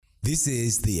This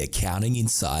is the Accounting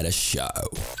Insider Show.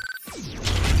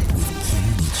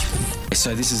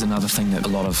 So this is another thing that a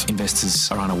lot of investors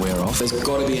are unaware of. There's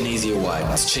got to be an easier way.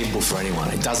 It's achievable for anyone.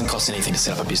 It doesn't cost anything to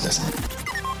set up a business.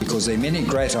 Because there are many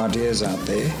great ideas out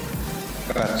there,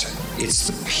 but it's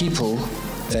the people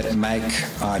that make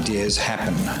ideas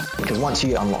happen. Because once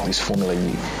you unlock this formula,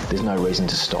 there's no reason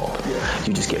to stop.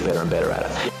 You just get better and better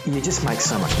at it. You just make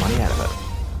so much money out of it.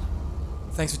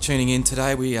 Thanks for tuning in.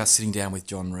 Today we are sitting down with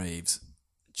John Reeves.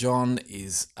 John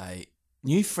is a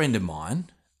new friend of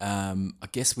mine. I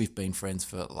guess we've been friends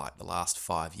for like the last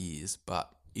 5 years,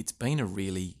 but it's been a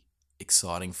really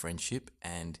exciting friendship,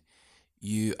 and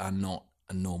you are not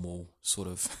a normal sort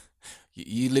of...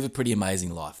 You live a pretty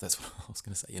amazing life. That's what I was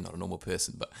going to say. You're not a normal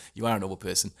person, but you are a normal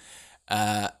person.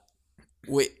 I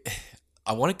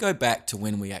want to go back to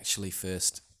when we actually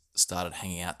first started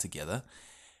hanging out together,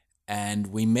 and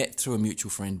we met through a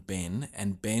mutual friend, Ben.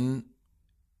 And Ben,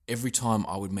 every time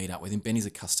I would meet up with him, Ben is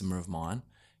a customer of mine.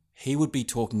 He would be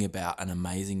talking about an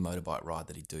amazing motorbike ride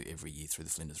that he'd do every year through the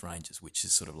Flinders Ranges, which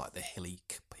is sort of like the hilly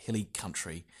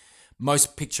country,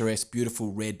 most picturesque,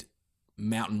 beautiful red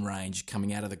mountain range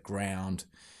coming out of the ground,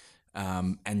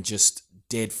 and just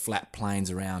dead flat plains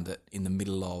around it in the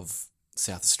middle of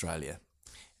South Australia,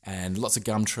 and lots of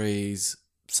gum trees,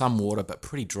 some water, but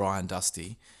pretty dry and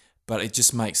dusty. But it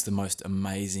just makes the most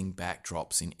amazing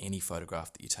backdrops in any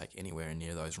photograph that you take anywhere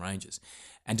near those ranges.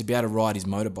 And to be able to ride his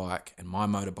motorbike and my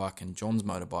motorbike and John's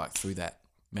motorbike through that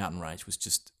mountain range was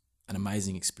just an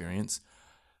amazing experience.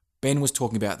 Ben was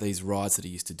talking about these rides that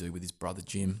he used to do with his brother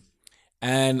Jim,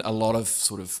 and a lot of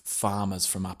sort of farmers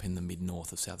from up in the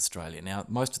mid-north of South Australia. Now,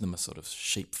 most of them are sort of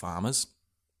sheep farmers.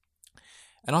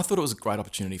 And I thought it was a great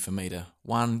opportunity for me to,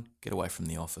 one, get away from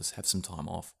the office, have some time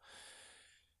off.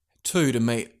 Two, to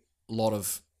meet a lot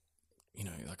of,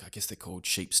 like I guess they're called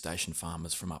sheep station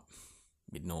farmers from up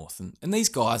mid-north. And these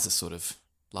guys are sort of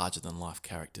larger-than-life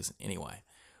characters anyway.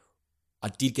 I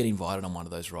did get invited on one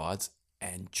of those rides,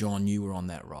 and John, you were on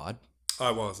that ride.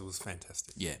 I was. It was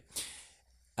fantastic. Yeah.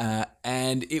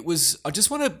 And it was, I just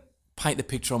want to paint the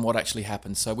picture on what actually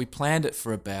happened. So we planned it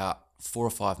for about 4 or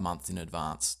 5 months in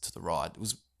advance to the ride.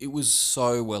 It was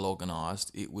so well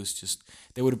organised. It was just,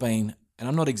 there would have been, and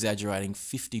I'm not exaggerating,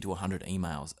 50 to 100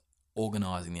 emails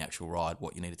organising the actual ride,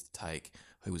 what you needed to take,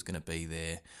 who was going to be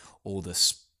there, all the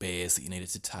spares that you needed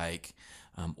to take,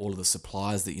 all of the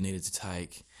supplies that you needed to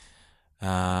take.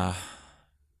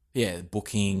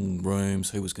 Booking, rooms,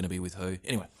 who was going to be with who.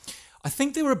 Anyway, I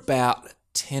think there were about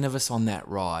 10 of us on that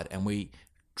ride, and we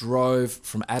drove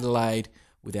from Adelaide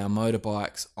with our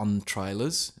motorbikes on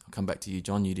trailers. I'll come back to you,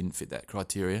 John. You didn't fit that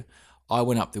criteria. I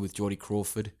went up there with Geordie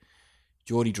Crawford.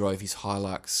 Geordie drove his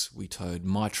Hilux. We towed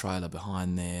my trailer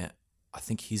behind there. I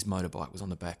think his motorbike was on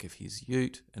the back of his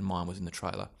ute, and mine was in the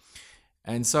trailer.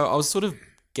 And so I was sort of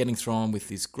getting thrown with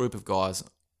this group of guys,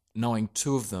 knowing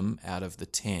 2 of them out of the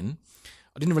 10.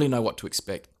 I didn't really know what to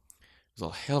expect. It was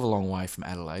a hell of a long way from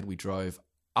Adelaide. We drove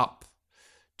up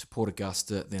to Port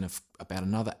Augusta, then about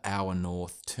another hour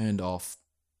north, turned off,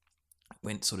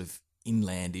 went sort of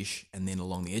inlandish, and then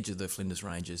along the edge of the Flinders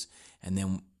Ranges, and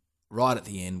then right at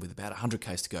the end, with about 100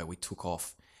 k's to go, we took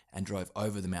off and drove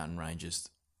over the mountain ranges,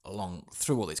 along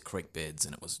through all these creek beds,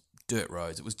 and it was dirt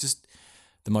roads. It was just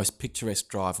the most picturesque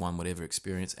drive one would ever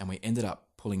experience, and we ended up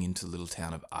pulling into the little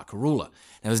town of Arkaroola.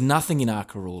 Now, there's nothing in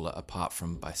Arkaroola apart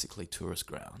from basically tourist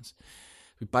grounds.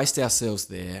 We based ourselves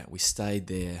there. We stayed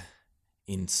there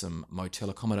in some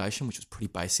motel accommodation, which was pretty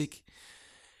basic.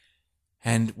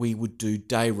 And we would do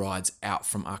day rides out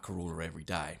from Arkaroola every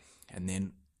day. And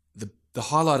then the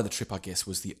highlight of the trip, I guess,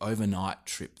 was the overnight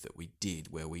trip that we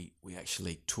did, where we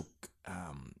actually took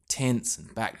tents and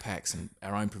backpacks and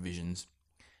our own provisions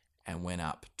and went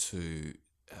up to...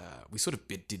 we sort of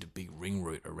did a big ring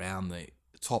route around the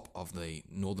top of the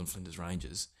Northern Flinders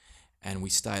Ranges, and we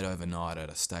stayed overnight at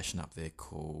a station up there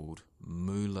called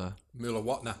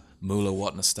Moola-Watna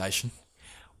Station.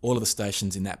 All of the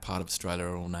stations in that part of Australia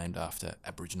are all named after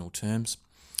Aboriginal terms.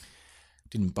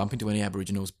 Didn't bump into any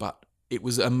Aboriginals, but it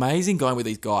was amazing going with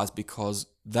these guys because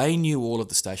they knew all of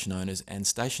the station owners, and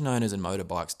station owners and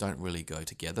motorbikes don't really go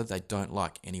together. They don't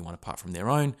like anyone apart from their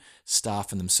own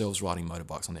staff and themselves riding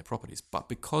motorbikes on their properties. But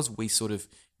because we sort of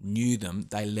knew them,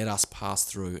 they let us pass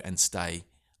through and stay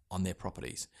on their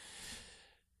properties.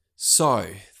 So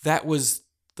that was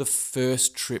the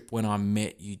first trip when I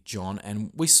met you, John,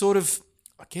 and we sort of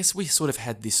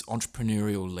had this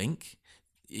entrepreneurial link.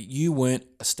 You weren't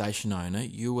a station owner.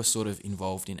 You were sort of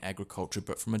involved in agriculture,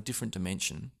 but from a different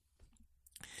dimension.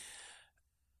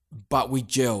 But we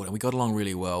gelled and we got along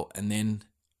really well. And then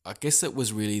I guess it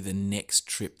was really the next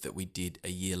trip that we did a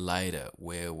year later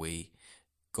where we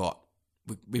got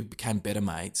we became better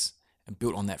mates and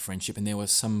built on that friendship. And there were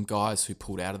some guys who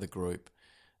pulled out of the group,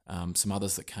 some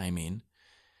others that came in.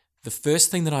 The first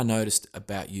thing that I noticed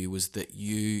about you was that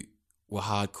you were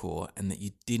hardcore and that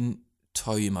you didn't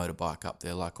tow your motorbike up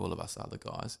there like all of us other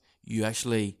guys. You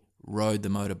actually rode the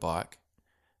motorbike,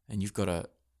 and you've got a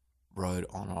road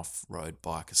on-off road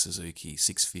bike, a Suzuki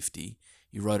 650.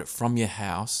 You rode it from your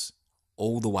house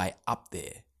all the way up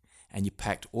there, and you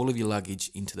packed all of your luggage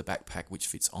into the backpack, which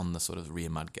fits on the sort of rear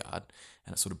mudguard,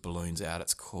 and it sort of balloons out.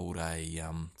 It's called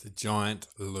It's a giant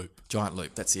loop. Giant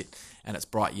loop, that's it, and it's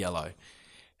bright yellow.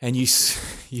 And you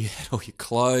had all your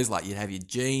clothes, like you'd have your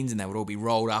jeans, and they would all be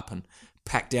rolled up and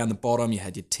packed down the bottom. You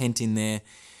had your tent in there,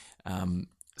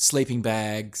 sleeping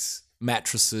bags,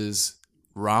 mattresses,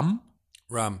 rum,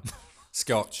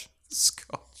 Scotch.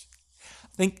 I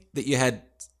think that you had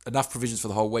enough provisions for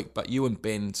the whole week, but you and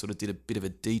Ben sort of did a bit of a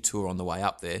detour on the way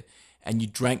up there, and you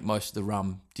drank most of the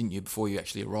rum, didn't you, before you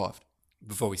actually arrived?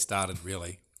 Before we started,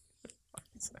 really.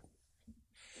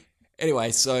 Anyway,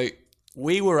 so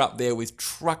we were up there with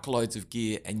truckloads of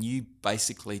gear, and you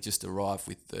basically just arrived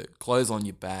with the clothes on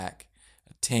your back,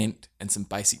 a tent, and some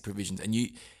basic provisions. And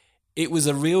it was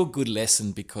a real good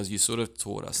lesson because you sort of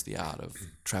taught us the art of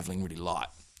traveling really light.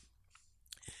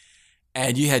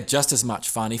 And you had just as much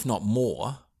fun, if not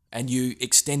more, and you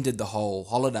extended the whole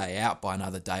holiday out by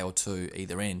another day or two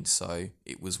either end. So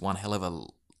it was one hell of a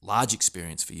large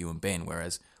experience for you and Ben,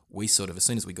 whereas we sort of, as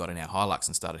soon as we got in our Hilux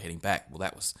and started heading back, well,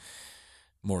 that was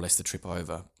more or less the trip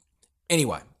over.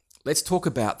 Anyway, let's talk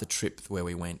about the trip where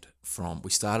we went from. We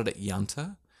started at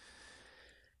Yunta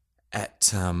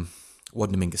at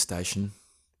Wadnaminga Station.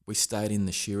 We stayed in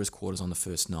the shearers' quarters on the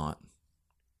first night.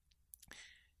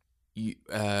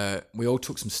 We all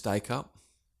took some steak up,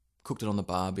 cooked it on the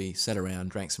barbie, sat around,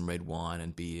 drank some red wine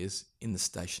and beers in the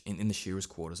station, in the shearers'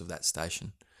 quarters of that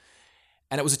station.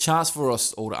 And it was a chance for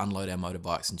us all to unload our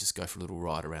motorbikes and just go for a little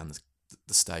ride around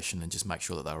the station and just make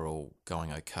sure that they were all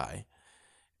going okay.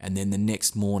 And then the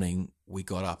next morning we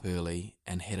got up early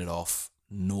and headed off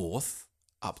north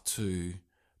up to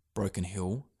Broken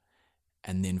Hill,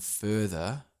 and then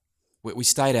further we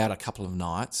stayed out a couple of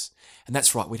nights. And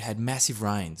that's right, we'd had massive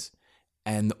rains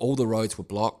and all the roads were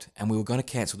blocked, and we were going to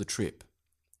cancel the trip.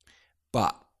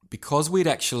 But because we'd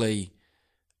actually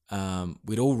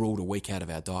we'd all ruled a week out of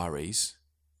our diaries,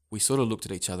 we sort of looked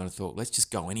at each other and thought, let's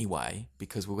just go anyway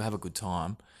because we'll have a good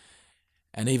time.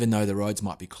 And even though the roads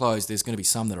might be closed, there's going to be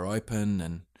some that are open.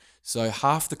 And so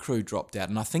half the crew dropped out.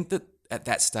 And I think that at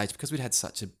that stage, because we'd had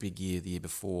such a big year the year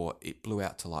before, it blew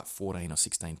out to like 14 or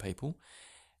 16 people.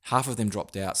 Half of them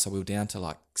dropped out, so we were down to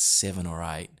like 7 or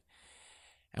 8.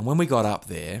 And when we got up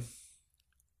there,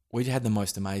 we had the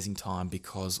most amazing time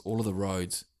because all of the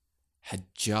roads had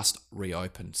just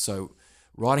reopened. So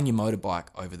riding your motorbike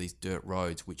over these dirt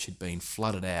roads, which had been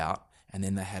flooded out, and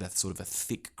then they had a sort of a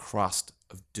thick crust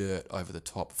of dirt over the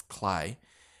top of clay.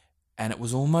 And it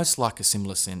was almost like a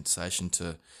similar sensation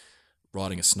to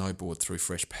riding a snowboard through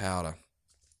fresh powder,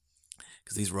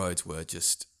 because these roads were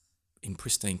just in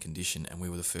pristine condition and we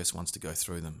were the first ones to go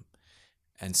through them.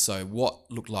 And so what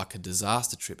looked like a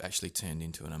disaster trip actually turned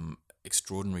into an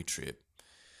extraordinary trip.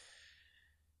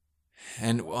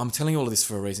 And I'm telling you all of this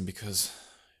for a reason, because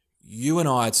you and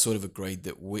I had sort of agreed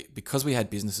that because we had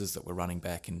businesses that were running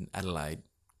back in Adelaide,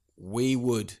 we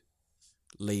would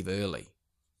leave early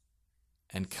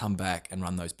and come back and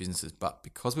run those businesses. But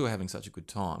because we were having such a good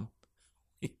time,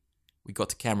 we got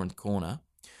to Cameron Corner.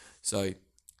 So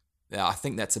I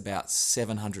think that's about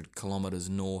 700 kilometres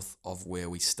north of where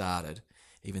we started,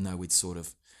 even though we'd sort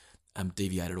of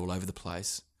deviated all over the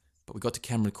place. But we got to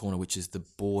Cameron Corner, which is the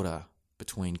border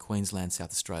between Queensland,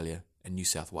 South Australia and New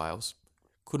South Wales.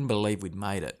 Couldn't believe we'd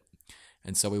made it.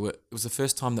 And so it was the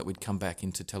first time that we'd come back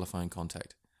into telephone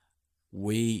contact.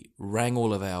 We rang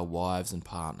all of our wives and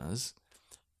partners,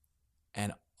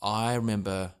 and I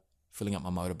remember filling up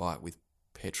my motorbike with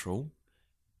petrol,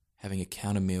 having a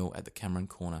counter meal at the Cameron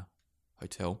Corner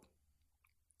Hotel,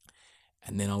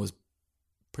 and then I was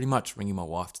pretty much ringing my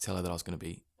wife to tell her that I was going to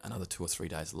be another 2 or 3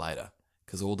 days later,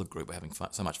 because all the group were having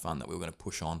so much fun that we were going to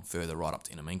push on further right up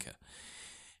to Inaminka.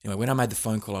 Anyway, when I made the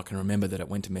phone call, I can remember that it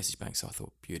went to message bank, so I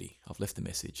thought, beauty, I've left the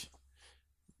message.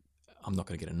 I'm not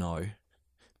going to get a no.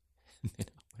 And then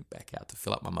I went back out to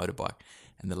fill up my motorbike,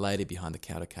 and the lady behind the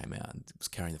counter came out and was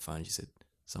carrying the phone, and she said,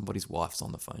 somebody's wife's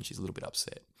on the phone, she's a little bit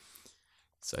upset.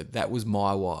 So that was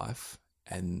my wife,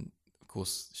 and of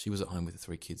course she was at home with the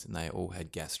 3 kids, and they all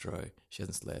had gastro. She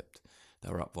hasn't slept. They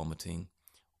were up vomiting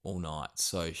all night.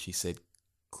 So she said,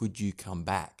 could you come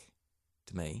back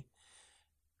to me?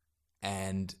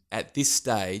 And at this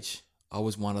stage, I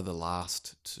was one of the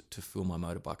last to fill my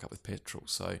motorbike up with petrol.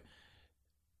 So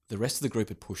the rest of the group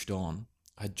had pushed on.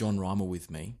 I had John Reimer with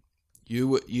me.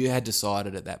 You had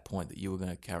decided at that point that you were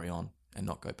going to carry on and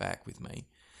not go back with me.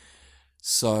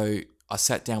 So I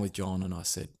sat down with John and I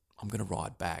said, I'm going to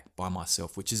ride back by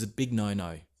myself, which is a big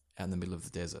no-no out in the middle of the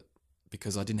desert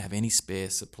because I didn't have any spare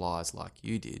supplies like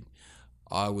you did.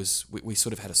 We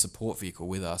sort of had a support vehicle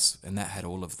with us, and that had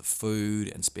all of the food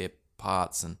and spare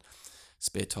parts and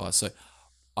spare tyres. So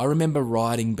I remember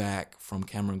riding back from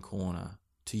Cameron Corner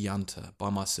to Yunta by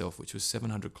myself, which was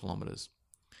 700 kilometres.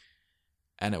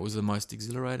 And it was the most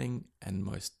exhilarating and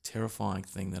most terrifying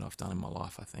thing that I've done in my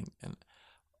life, I think. And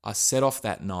I set off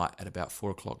that night at about 4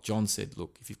 o'clock. John said,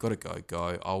 look, if you've got to go,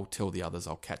 go. I'll tell the others.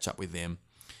 I'll catch up with them.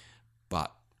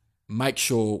 But make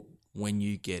sure when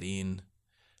you get in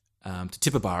to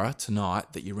Tibooburra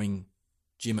tonight that you ring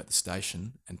Jim at the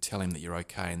station and tell him that you're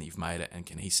okay and that you've made it, and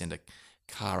can he send a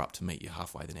car up to meet you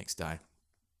halfway the next day.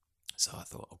 So I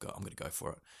thought, I'm going to go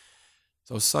for it.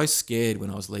 So I was so scared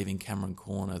when I was leaving Cameron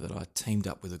Corner that I teamed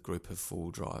up with a group of full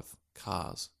drive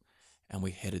cars, and we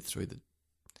headed through the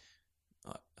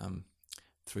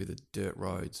dirt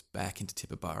roads back into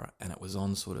Tibooburra, and it was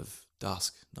on sort of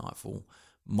dusk, nightfall.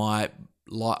 My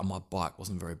light on my bike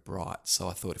wasn't very bright, so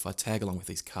I thought if I tag along with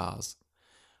these cars,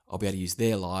 I'll be able to use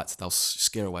their lights. They'll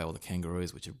scare away all the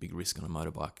kangaroos, which are a big risk on a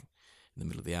motorbike in the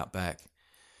middle of the outback.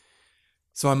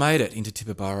 So I made it into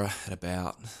Tibooburra at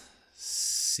about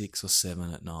 6 or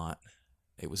 7 at night.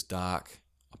 It was dark.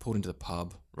 I pulled into the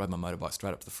pub, rode my motorbike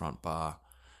straight up to the front bar,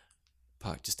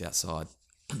 parked just outside,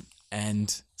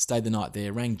 and stayed the night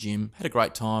there. Rang Jim, had a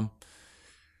great time.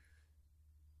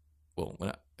 Well,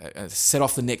 when I set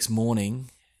off the next morning,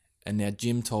 and now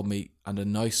Jim told me under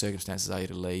no circumstances are you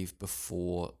to leave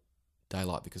before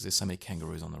daylight because there's so many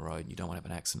kangaroos on the road and you don't want to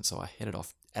have an accident. So I headed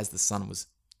off as the sun was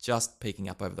just peeking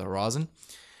up over the horizon.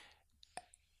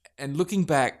 And looking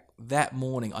back that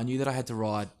morning, I knew that I had to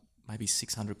ride maybe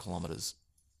 600 kilometres,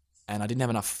 and I didn't have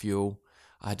enough fuel.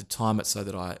 I had to time it so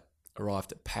that I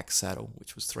arrived at Pack Saddle,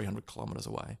 which was 300 kilometres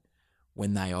away,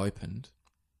 when they opened.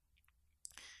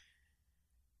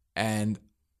 And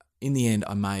in the end,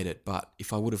 I made it. But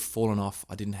if I would have fallen off,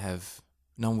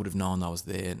 no one would have known I was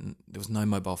there, and there was no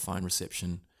mobile phone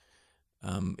reception.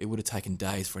 It would have taken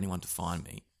days for anyone to find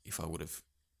me if I would have,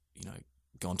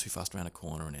 gone too fast around a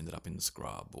corner and ended up in the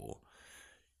scrub or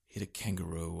hit a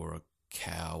kangaroo or a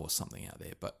cow or something out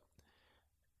there. But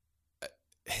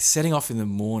setting off in the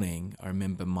morning, I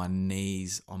remember my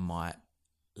knees on my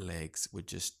legs were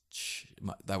just,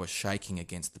 they were shaking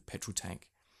against the petrol tank.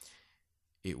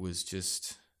 It was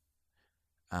just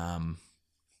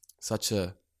such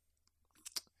a,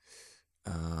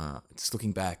 just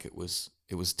looking back, it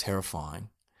was terrifying.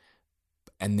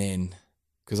 And then,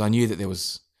 because I knew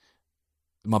that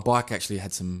my bike actually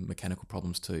had some mechanical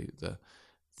problems too.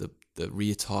 The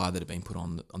rear tyre that had been put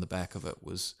on the back of it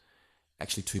was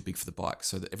actually too big for the bike,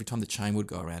 so that every time the chain would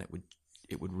go around,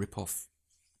 it would rip off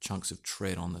chunks of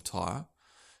tread on the tyre.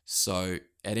 So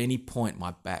at any point,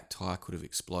 my back tyre could have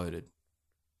exploded.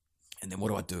 And then what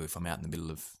do I do if I'm out in the middle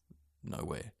of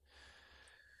nowhere?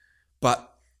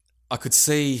 But I could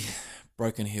see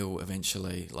Broken Hill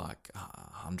eventually, like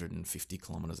 150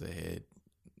 kilometres ahead,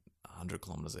 100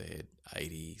 kilometres ahead,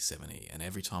 80, 70. And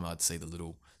every time I'd see the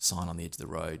little sign on the edge of the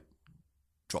road,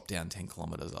 drop down 10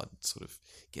 kilometres, I'd sort of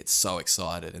get so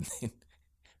excited. And then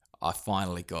I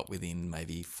finally got within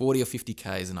maybe 40 or 50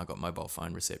 Ks and I got mobile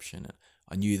phone reception. And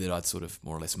I knew that I'd sort of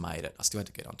more or less made it. I still had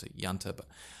to get onto Yunta, but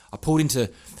I pulled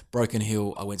into Broken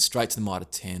Hill. I went straight to the Mitre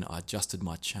 10. I adjusted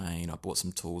my chain. I bought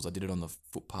some tools. I did it on the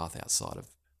footpath outside of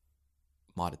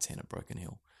Mitre 10 at Broken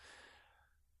Hill.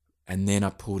 And then I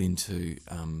pulled into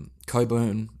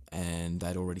Coburn, and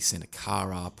they'd already sent a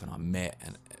car up, and I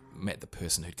met the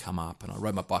person who'd come up, and I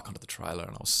rode my bike onto the trailer,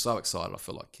 and I was so excited. I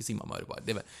felt like kissing my motorbike.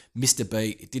 Never missed a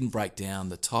beat. It didn't break down.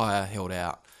 The tyre held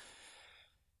out.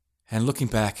 And looking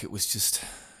back, it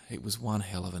was one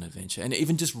hell of an adventure. And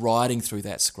even just riding through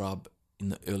that scrub in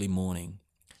the early morning,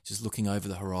 just looking over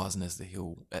the horizon as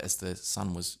the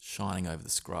sun was shining over the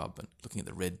scrub, and looking at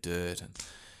the red dirt, and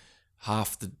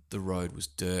half the road was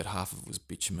dirt, half of it was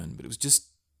bitumen, but it was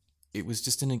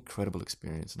just an incredible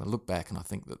experience. And I look back and I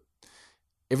think that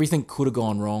everything could have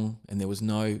gone wrong, and it was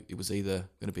either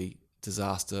going to be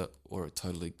disaster or a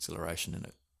total exhilaration, and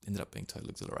it ended up being total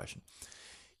exhilaration.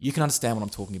 You can understand what I'm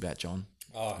talking about, John.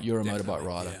 Oh, you're a motorbike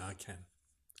rider. Yeah, I can.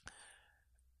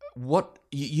 What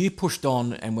you pushed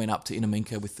on and went up to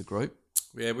Inaminka with the group?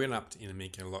 Yeah, we went up to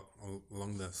Inaminka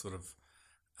along the sort of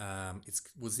it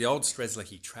was the old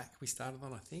Strzelecki track we started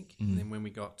on, I think. And then when we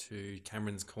got to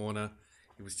Cameron's Corner,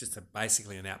 it was just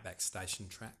basically an outback station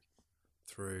track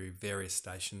through various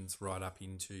stations right up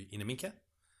into Inaminka.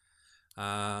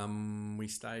 We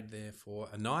stayed there for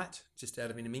a night just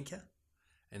out of Inaminka,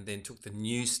 and then took the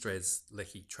new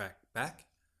Strzelecki track back,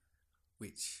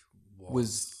 which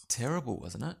Was terrible,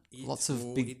 wasn't it? Lots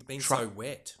of big It'd been truck, so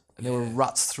wet. and there were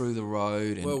ruts through the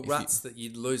road. And Well, ruts that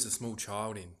you'd lose a small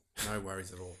child in. No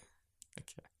worries at all.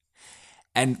 Okay.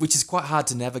 And which is quite hard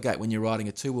to navigate when you're riding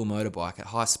a two-wheel motorbike at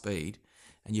high speed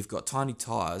and you've got tiny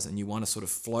tyres and you want to sort of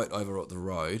float over the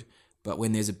road, but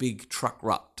when there's a big truck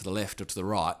rut to the left or to the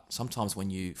right, sometimes when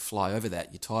you fly over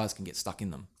that, your tyres can get stuck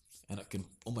in them and it can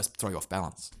almost throw you off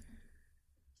balance.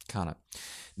 Can't it?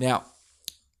 Now,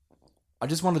 I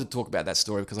just wanted to talk about that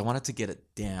story because I wanted to get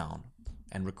it down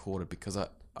and recorded because I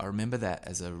remember that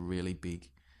as a really big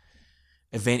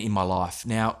event in my life.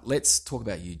 Now, let's talk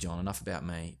about you, John. Enough about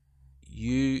me.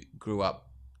 You grew up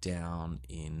down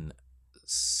in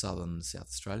southern South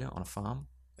Australia on a farm.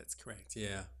 That's correct,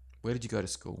 yeah. Where did you go to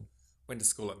school? Went to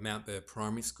school at Mount Burr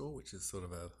Primary School, which is sort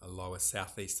of a lower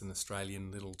southeastern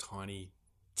Australian little tiny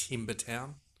timber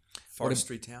town,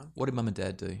 forestry town. What did Mum and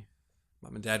Dad do?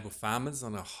 Mum and Dad were farmers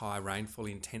on a high rainfall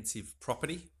intensive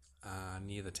property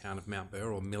near the town of Mount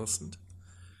Burr, or Millicent,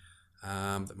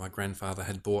 that my grandfather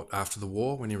had bought after the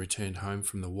war when he returned home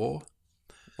from the war.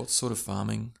 What sort of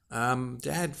farming?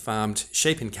 Dad farmed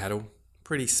sheep and cattle.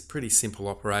 Pretty simple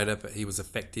operator, but he was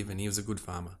effective and he was a good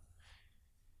farmer.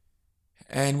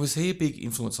 And was he a big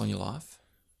influence on your life?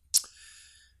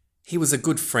 He was a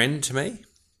good friend to me.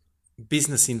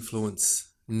 Business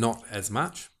influence, not as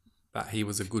much, but he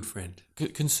was a good friend.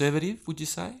 Conservative, would you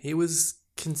say? He was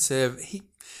conservative.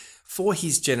 For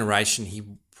his generation, he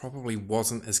probably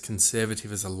wasn't as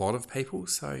conservative as a lot of people.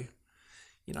 So,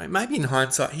 you know, maybe in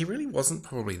hindsight, he really wasn't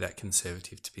probably that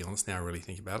conservative, to be honest, now I really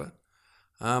think about it.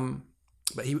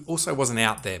 But he also wasn't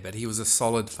out there, but he was a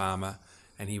solid farmer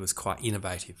and he was quite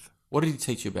innovative. What did he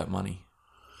teach you about money?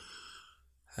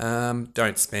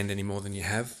 Don't spend any more than you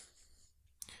have.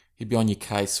 He'd be on your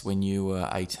case when you were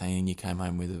 18 and you came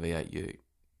home with a V8 Ute.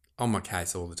 On my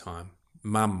case all the time.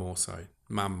 Mum more so.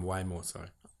 Mum way more so.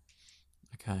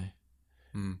 Okay.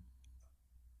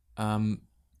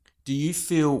 Do you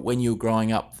feel when you were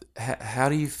growing up, how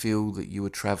do you feel that you were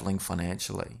travelling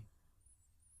financially?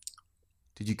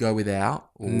 Did you go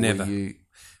without? Or Never. Were you...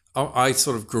 I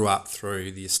sort of grew up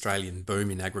through the Australian boom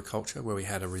in agriculture, where we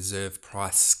had a reserve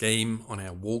price scheme on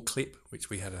our wall clip, which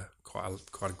we had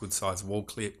quite a good size wall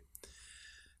clip.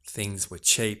 Things were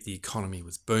cheap. The economy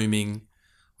was booming.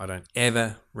 I don't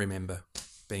ever remember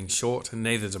being short, and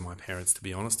neither do my parents, to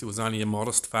be honest. It was only a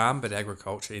modest farm, but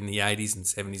agriculture in the 80s and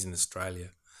 70s in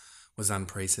Australia was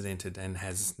unprecedented and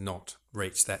has not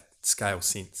reached that scale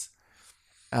since.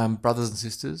 Brothers and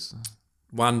sisters?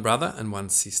 One brother and one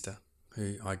sister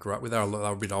who I grew up with. They were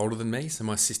a bit older than me, so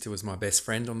my sister was my best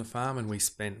friend on the farm, and we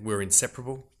were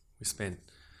inseparable. We spent,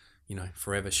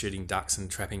 forever shooting ducks and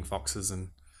trapping foxes, and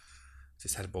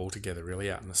just had a ball together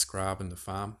really out in the scrub and the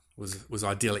farm. Was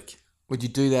idyllic. Would you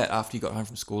do that after you got home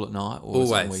from school at night, or Always.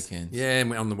 was it on weekends? Yeah,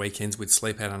 and on the weekends we'd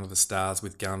sleep out under the stars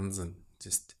with guns, and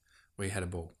just we had a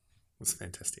ball. It was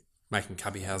fantastic. Making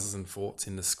cubby houses and forts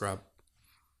in the scrub.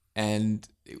 And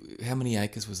how many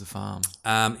acres was the farm?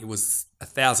 It was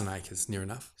 1,000 acres, near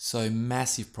enough. So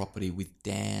massive property with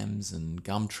dams and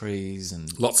gum trees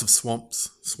and... Lots of swamps,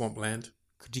 swampland.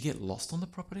 Could you get lost on the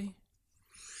property?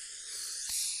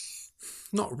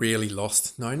 Not really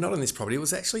lost. No, not on this property. It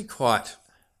was actually quite...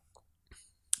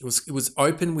 It was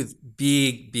open with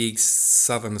big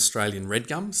southern Australian red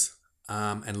gums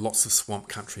and lots of swamp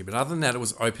country. But other than that, it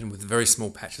was open with very small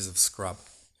patches of scrub.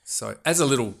 So as a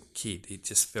little kid, it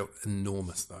just felt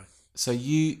enormous though. So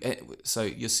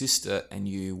your sister and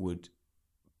you would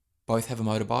both have a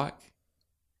motorbike?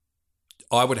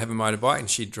 I would have a motorbike and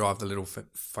she'd drive the little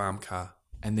farm car.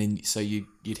 And then so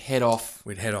you'd head off.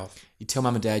 We'd head off. You'd tell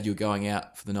Mum and Dad you were going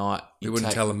out for the night. We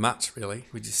wouldn't tell them much really.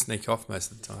 We'd just sneak off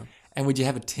most of the time. And would you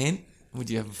have a tent? Would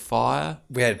you have a fire?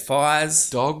 We had fires.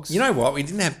 Dogs? You know what? We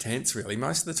didn't have tents really.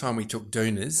 Most of the time we took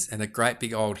doonas and a great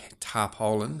big old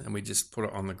tarpaulin and we just put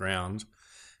it on the ground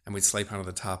and we'd sleep under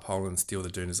the tarpaulin and steal the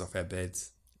doonas off our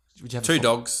beds. Would you have Two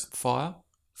dogs. Fire?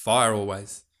 Fire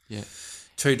always. Yeah.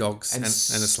 2 dogs and a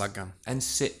slug gun. And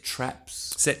set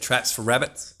traps? Set traps for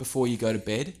rabbits. Before you go to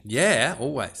bed? Yeah,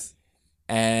 always.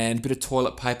 And a bit of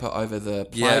toilet paper over the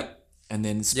plate? Yep. And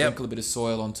then sprinkle a bit of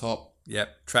soil on top?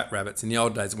 Yep, trap rabbits in the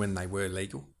old days when they were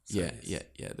legal. So yeah.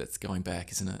 That's going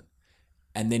back, isn't it?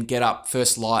 And then get up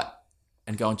first light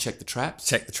and go and check the traps.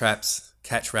 Check the traps,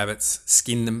 catch rabbits,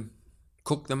 skin them,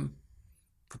 cook them,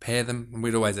 prepare them, and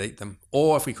we'd always eat them.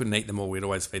 Or if we couldn't eat them all, we'd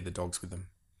always feed the dogs with them.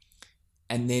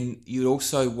 And then you'd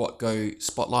also go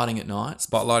spotlighting at night?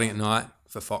 Spotlighting at night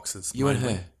for foxes. You mainly.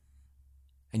 and her?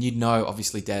 And you'd know,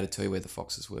 obviously, Dad would tell you where the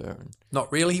foxes were. And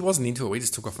Not really. He wasn't into it. We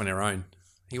just took off on our own.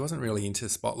 He wasn't really into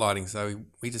spotlighting, so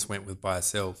we just went with by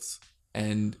ourselves.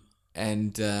 and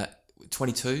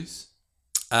 22s,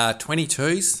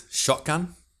 22s,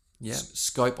 shotgun. Yeah.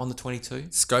 scope on the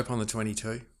 22. Scope on the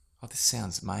 22. Oh, this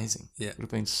sounds amazing. Yeah. It would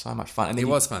have been so much fun. And then It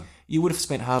was fun. You would have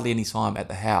spent hardly any time at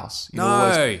the house. You No.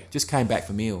 always just came back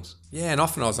for meals. Yeah, and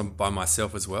often I was by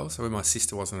myself as well. So when my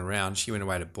sister wasn't around, she went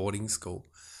away to boarding school.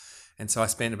 And so I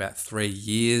spent about 3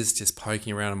 years just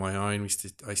poking around on my own.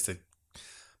 I used to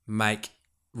make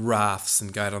rafts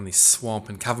and go out on this swamp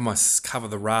and cover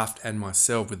the raft and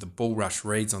myself with the bulrush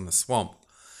reeds on the swamp.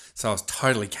 So I was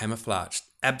totally camouflaged,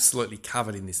 absolutely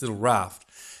covered in this little raft.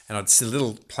 And I'd see a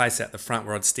little place out the front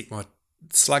where I'd stick my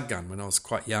slug gun when I was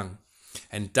quite young.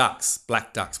 And ducks,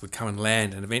 black ducks, would come and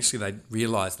land, and eventually they'd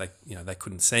realise they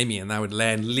couldn't see me, and they would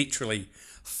land literally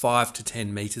 5 to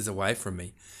 10 metres away from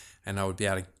me, and I would be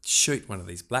able to shoot one of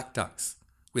these black ducks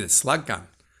with a slug gun.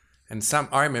 And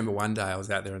I remember one day I was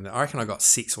out there, and I reckon I got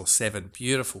 6 or 7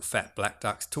 beautiful fat black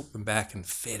ducks, took them back and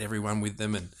fed everyone with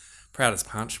them, and proud as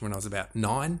punch when I was about 8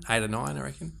 or 9, I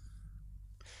reckon.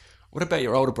 What about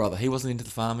your older brother? He wasn't into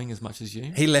the farming as much as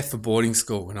you? He left for boarding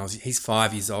school when he's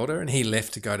 5 years older, and he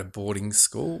left to go to boarding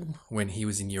school when he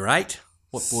was in year 8.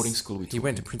 What boarding school were we He talking?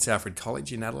 went to Prince Alfred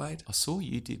College in Adelaide. I saw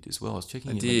you did as well. I was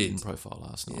checking your did. LinkedIn profile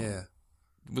last night. Yeah.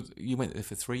 You went there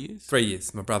for 3 years? 3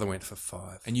 years. My brother went for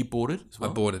 5. And you boarded as well?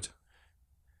 I boarded.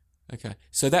 Okay.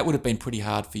 So that would have been pretty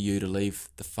hard for you to leave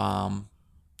the farm,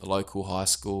 the local high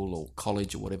school or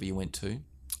college or whatever you went to,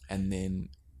 and then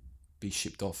be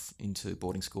shipped off into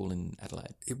boarding school in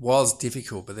Adelaide. It was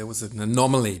difficult, but there was an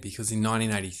anomaly because in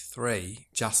 1983,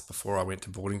 just before I went to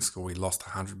boarding school, we lost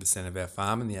 100% of our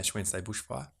farm in the Ash Wednesday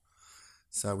bushfire.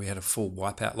 So we had a full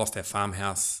wipeout, lost our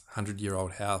farmhouse,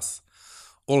 100-year-old house.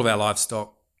 All of our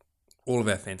livestock, all of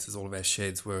our fences, all of our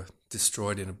sheds were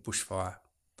destroyed in a bushfire.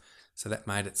 So that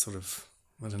made it sort of,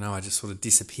 I don't know, I just sort of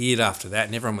disappeared after that,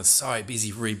 and everyone was so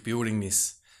busy rebuilding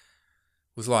this.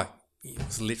 It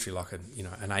was literally like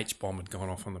an H-bomb had gone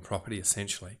off on the property,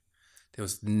 essentially. There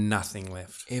was nothing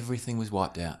left. Everything was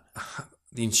wiped out.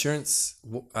 The insurance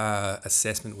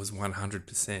assessment was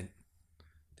 100%. There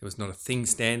was not a thing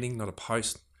standing, not a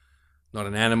post, not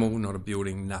an animal, not a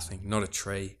building, nothing, not a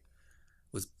tree.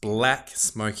 It was black,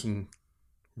 smoking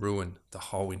ruin, the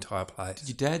whole entire place. Did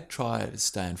your dad try to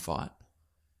stay and fight?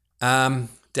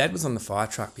 Dad was on the fire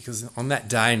truck because on that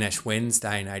day, in Ash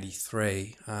Wednesday in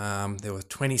 83, there were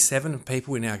 27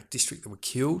 people in our district that were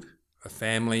killed, a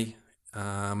family,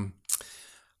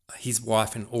 his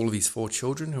wife and all of his 4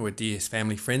 children, who were dear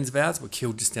family friends of ours, were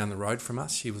killed just down the road from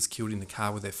us. She was killed in the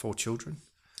car with their 4 children.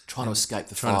 Trying to escape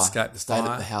the Trying fire. to escape the Stayed fire.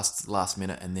 at the house at the last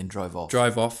minute and then drove off.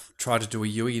 Drove off, tried to do a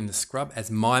Yui in the scrub,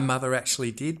 as my mother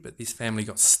actually did, but this family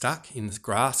got stuck in the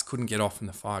grass, couldn't get off, and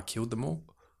the fire killed them all.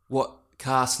 What,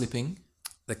 car slipping?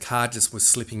 The car just was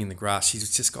slipping in the grass.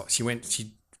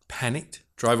 She panicked,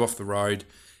 drove off the road,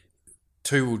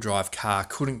 2-wheel drive car,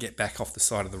 couldn't get back off the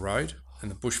side of the road,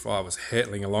 and the bushfire was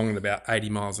hurtling along at about 80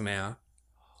 miles an hour.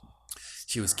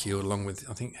 She was killed along with,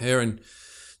 I think, her, and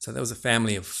so there was a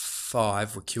family of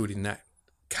 5 were killed in that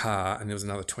car, and there was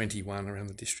another 21 around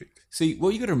the district. See,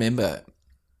 well, you got to remember,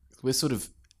 we're sort of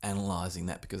analysing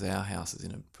that because our house is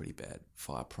in a pretty bad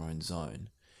fire-prone zone.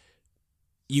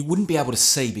 You wouldn't be able to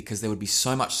see because there would be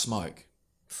so much smoke.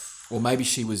 Or maybe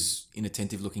she was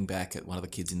inattentive looking back at one of the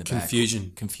kids in the back.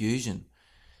 Confusion.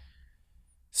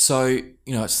 So,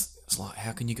 it's like,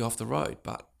 how can you go off the road?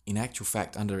 But in actual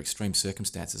fact, under extreme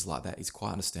circumstances like that, it's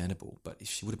quite understandable. But if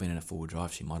she would have been in a four-wheel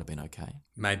drive, she might have been okay.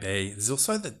 Maybe. There's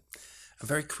also a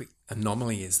very quick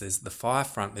anomaly is there's the fire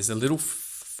front. There's a little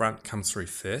front comes through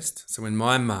first. So when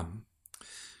my mum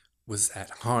was at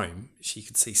home, she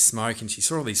could see smoke and she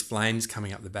saw all these flames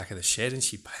coming up the back of the shed, and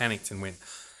she panicked and went,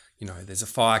 there's a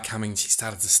fire coming. She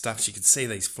started to stuff. She could see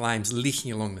these flames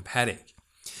licking along the paddock.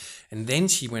 And then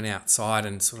she went outside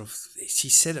and she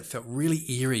said it felt really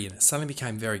eerie, and it suddenly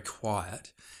became very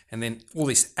quiet. And then all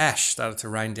this ash started to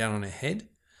rain down on her head.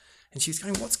 And she was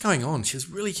going, what's going on? She was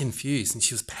really confused and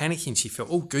she was panicking. She felt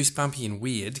all goosebumpy and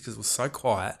weird because it was so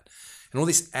quiet. And all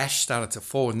this ash started to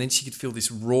fall, and then she could feel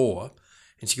this roar,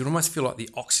 and she could almost feel like the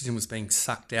oxygen was being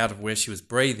sucked out of where she was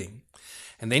breathing.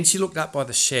 And then she looked up by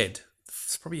the shed.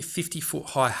 It's probably a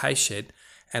 50-foot high hay shed,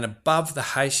 and above the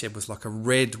hay shed was like a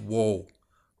red wall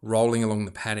rolling along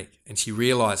the paddock. And she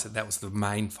realised that was the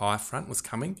main fire front was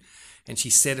coming, and she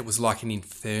said it was like an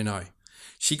inferno.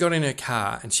 She got in her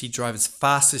car and she drove as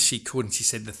fast as she could, and she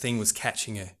said the thing was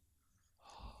catching her,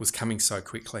 was coming so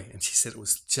quickly, and she said it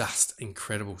was just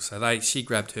incredible. So she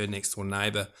grabbed her next door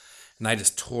neighbour, And they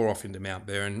just tore off into Mount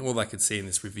Burr, and all they could see in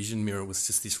this revision mirror was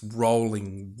just this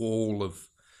rolling wall of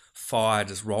fire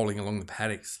just rolling along the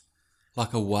paddocks.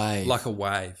 Like a wave. Like a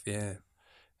wave, yeah.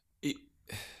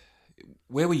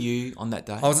 Where were you on that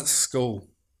day? I was at school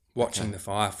watching the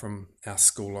fire from our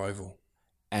school oval.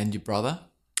 And your brother?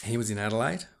 He was in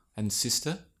Adelaide. And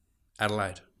sister?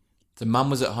 Adelaide. So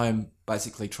mum was at home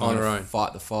basically trying On her to own.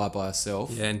 fight the fire by herself.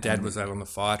 Yeah, and Dad was out on the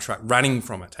fire truck, running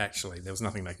from it, actually. There was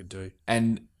nothing they could do.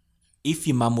 And if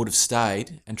your mum would have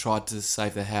stayed and tried to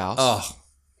save the house,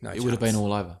 No it would have been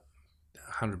all over.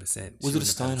 100%. Was it a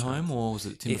stone home or was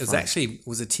it timber It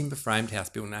was a timber framed house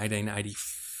built in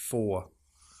 1884,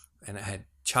 and it had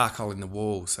charcoal in the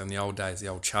walls. So in the old days, the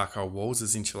old charcoal walls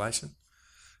as insulation.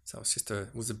 So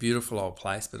it was a beautiful old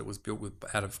place, but it was built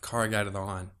out of corrugated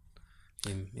iron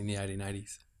in the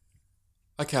 1880s.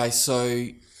 Okay, so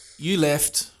you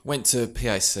left, went to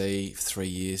PAC for 3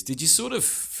 years. Did you sort of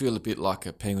feel a bit like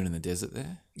a penguin in the desert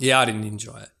there? Yeah, I didn't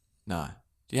enjoy it. No.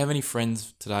 Do you have any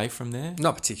friends today from there?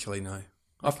 Not particularly, no.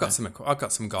 I've got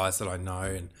some guys that I know,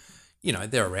 and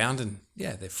they're around, and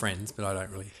yeah, they're friends, but I don't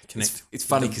really connect. It's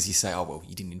funny because you say, "Oh well,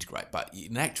 you didn't integrate," but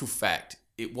in actual fact,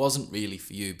 it wasn't really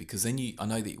for you because then I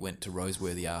know that you went to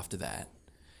Roseworthy after that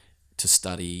to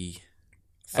study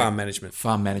farm management,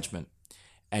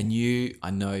 and I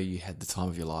know you had the time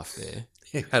of your life there.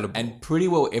 You had a ball. And pretty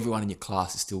well everyone in your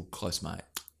class is still close mate.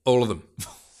 All of them.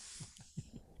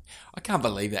 I can't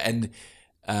believe that. And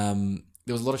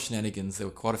there was a lot of shenanigans. There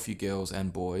were quite a few girls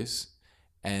and boys,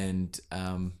 and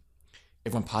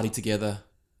everyone partied together.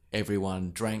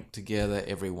 Everyone drank together.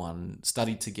 Everyone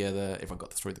studied together. Everyone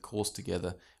got through the course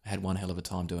together. I had one hell of a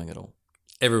time doing it all.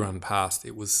 Everyone passed.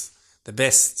 It was the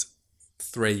best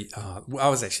 3. I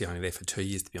was actually only there for 2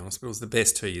 years, to be honest, but it was the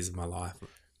best 2 years of my life.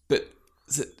 But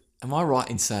am I right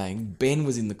in saying Ben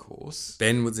was in the course?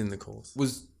 Ben was in the course.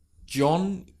 Was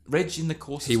Reg in the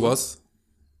course? He was.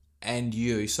 And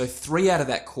you. So 3 out of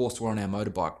that course were on our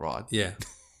motorbike ride. Yeah.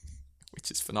 Which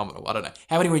is phenomenal. I don't know.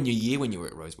 How many were in your year when you were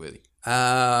at Roseworthy?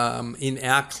 In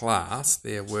our class,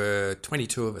 there were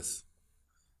 22 of us,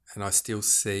 and I still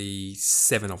see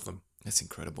 7 of them. That's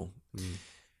incredible. Mm.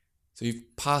 So you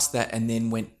passed that and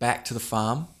then went back to the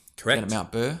farm. Correct. Down at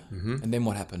Mount Burr. Mm-hmm. And then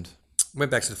what happened?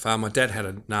 Went back to the farm. My dad had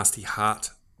a nasty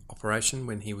heart operation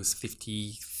when he was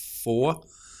 54,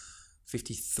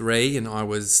 53, and I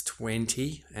was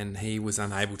 20, and he was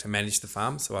unable to manage the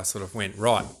farm. So I sort of went,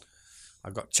 right. I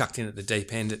got chucked in at the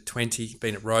deep end at 20,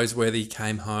 been at Roseworthy,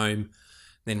 came home,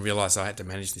 then realised I had to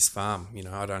manage this farm.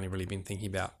 I'd only really been thinking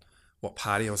about what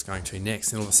party I was going to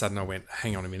next. And all of a sudden I went,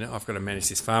 hang on a minute, I've got to manage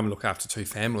this farm and look after 2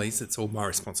 families. It's all my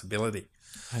responsibility.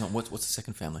 Hang on, what's the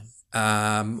second family?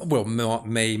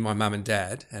 Me, my mum and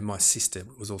dad, and my sister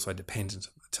was also dependent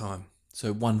at the time.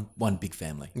 So one big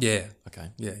family? Yeah. Okay.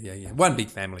 Yeah. One big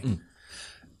family. Mm.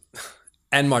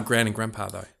 And my gran and grandpa,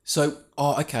 though. So,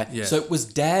 okay. Yeah. So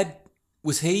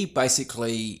was he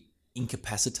basically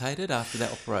incapacitated after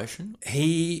that operation?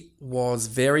 He was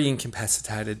very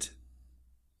incapacitated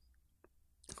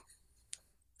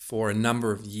for a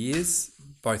number of years,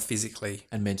 both physically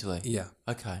and mentally. Yeah.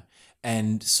 Okay.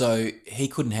 And so he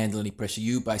couldn't handle any pressure.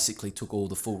 You basically took all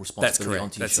the full responsibility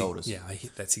onto your shoulders.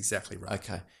 That's exactly right.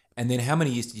 Okay. And then how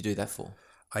many years did you do that for?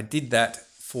 I did that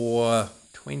for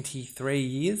 23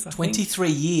 years, I think. 23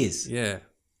 years? Yeah.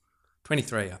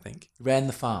 23, I think. Ran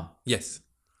the farm? Yes.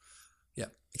 Yeah.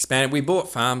 Expanded. We bought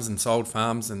farms and sold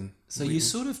farms, and so you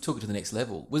sort of took it to the next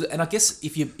level. And I guess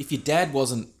if your dad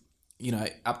wasn't,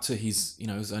 up to his, it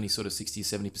was only sort of 60 or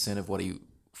 70% of what he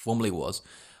formerly was,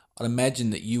 I'd imagine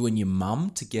that you and your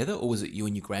mum together, or was it you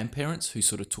and your grandparents who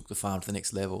sort of took the farm to the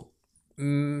next level?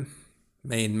 Me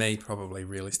and me, probably,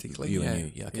 realistically. You and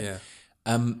you, yeah. Okay.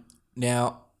 Yeah.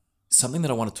 Now, something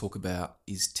that I want to talk about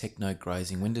is techno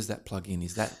grazing. When does that plug in?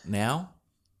 Is that now?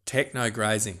 Techno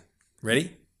grazing.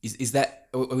 Ready? Is that?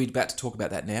 Are we about to talk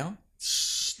about that now?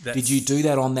 Did you do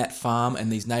that on that farm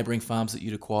and these neighbouring farms that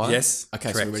you'd acquired? Yes.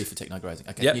 Okay, correct. so we're ready for techno grazing.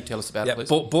 Okay, Can you tell us about it, please?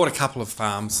 Bought a couple of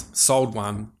farms, sold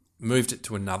one, moved it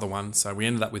to another one. So we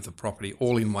ended up with the property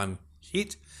all in one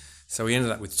hit. So we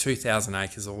ended up with 2,000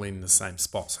 acres all in the same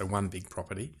spot. So one big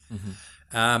property. Mm-hmm.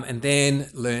 And then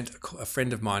learnt a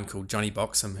friend of mine called Johnny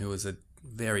Boxham, who was a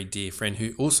very dear friend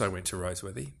who also went to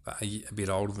Roseworthy, but a bit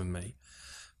older than me.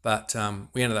 But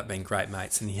we ended up being great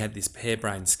mates, and he had this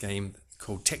harebrained scheme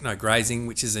called techno grazing,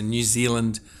 which is a New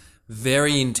Zealand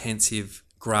very intensive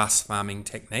grass farming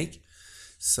technique.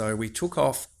 So we took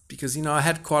off because, I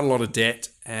had quite a lot of debt,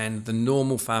 and the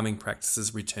normal farming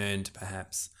practices returned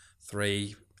perhaps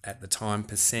 3% at the time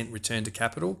return to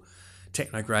capital.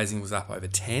 Techno grazing was up over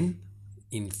 10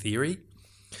 in theory.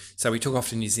 So we took off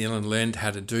to New Zealand, learned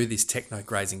how to do this techno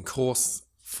grazing course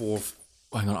for...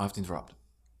 Hang on, I have to interrupt.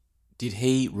 Did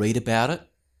he read about it?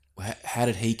 How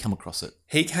did he come across it?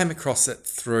 He came across it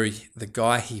through the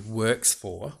guy he works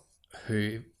for,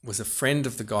 who was a friend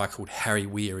of the guy called Harry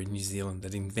Weir in New Zealand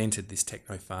that invented this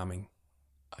techno farming.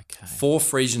 Okay. For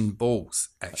Frisian bulls,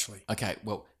 actually. Okay,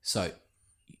 well, so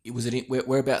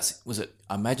whereabouts was it?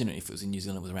 I imagine if it was in New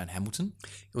Zealand, it was around Hamilton.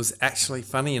 It was actually,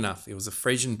 funny enough, it was a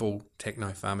Frisian bull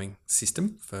techno farming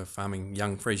system for farming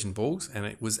young Frisian bulls, and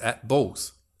it was at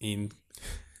Bulls in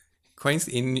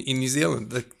Queensland, in New Zealand.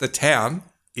 The town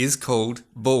is called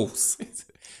Bulls.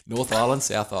 North Island,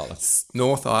 South Island.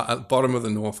 Bottom of the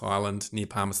North Island, near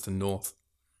Palmerston North.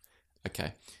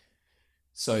 Okay.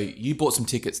 So you bought some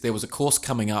tickets. There was a course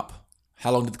coming up.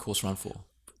 How long did the course run for?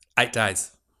 8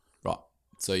 days. Right.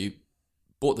 So you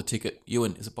bought the ticket. You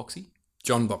and, is it Boxy?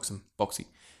 John Boxham. Boxy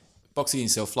and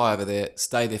yourself fly over there,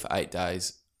 stay there for 8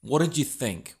 days. What did you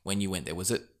think when you went there?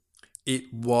 Was it?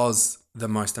 It was the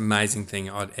most amazing thing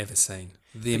I'd ever seen.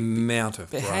 The amount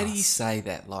of But grass. how do you say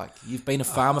that? Like, you've been a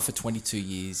farmer for 22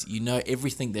 years. You know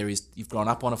everything there is. You've grown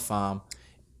up on a farm.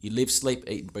 You live, sleep,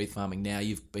 eat and breathe farming. Now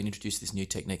you've been introduced to this new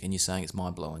technique and you're saying it's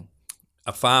mind-blowing.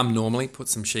 A farm normally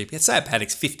puts some sheep. Let's say a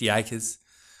paddock's 50 acres.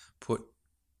 Put,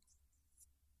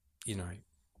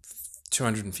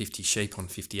 250 sheep on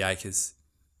 50 acres.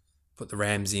 Put the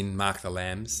rams in, mark the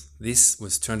lambs. This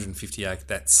was 250 acre.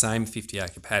 That same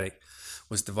 50-acre paddock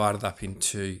was divided up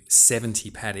into 70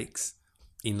 paddocks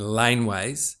in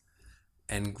laneways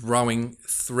and growing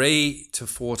 3 to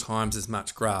 4 times as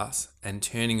much grass and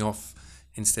turning off,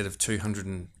 instead of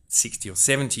 260 or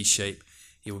 70 sheep,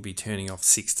 it would be turning off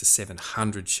 600 to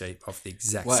 700 sheep off the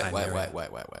exact same area. Wait.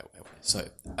 So,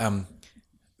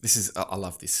 I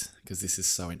love this because this is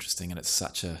so interesting and it's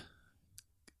such a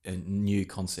new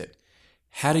concept.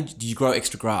 How did you grow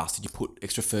extra grass? Did you put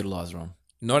extra fertilizer on?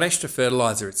 Not extra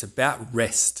fertilizer, it's about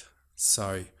rest.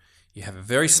 So you have a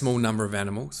very small number of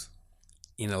animals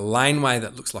in a laneway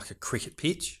that looks like a cricket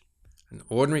pitch, an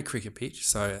ordinary cricket pitch.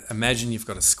 So imagine you've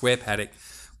got a square paddock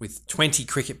with 20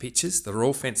 cricket pitches that are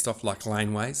all fenced off like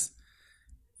laneways.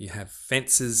 You have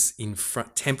fences in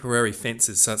front, temporary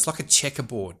fences. So it's like a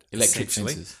checkerboard. Electric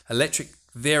essentially. fences.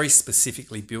 Very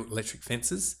specifically built electric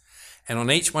fences. And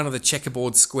on each one of the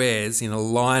checkerboard squares, in a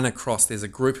line across, there's a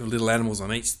group of little animals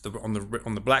on each. On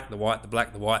the black, the white, the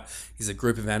black, the white is a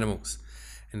group of animals.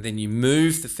 And then you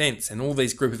move the fence, and all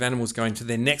these group of animals go into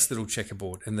their next little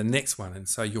checkerboard and the next one. And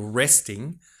so you're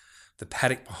resting the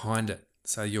paddock behind it.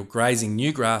 So you're grazing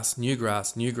new grass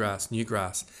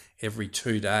every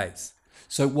 2 days.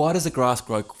 So why does the grass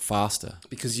grow faster?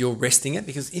 Because you're resting it.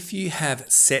 Because if you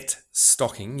have set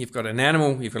stocking, you've got an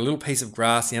animal, you've got a little piece of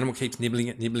grass, the animal keeps nibbling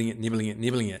it.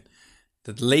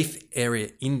 The leaf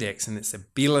area index and its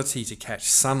ability to catch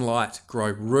sunlight, grow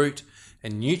root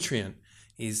and nutrient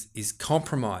is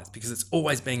compromised because it's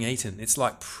always being eaten. It's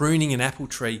like pruning an apple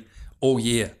tree all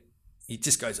year. It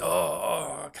just goes,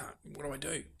 I can't, what do I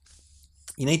do?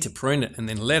 You need to prune it and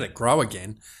then let it grow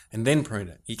again and then prune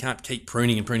it. You can't keep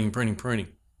pruning.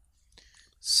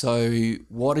 So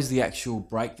what is the actual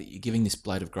break that you're giving this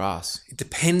blade of grass? It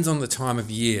depends on the time of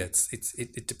year.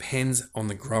 It depends on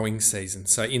the growing season.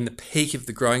 So in the peak of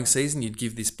the growing season, you'd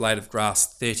give this blade of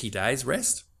grass 30 days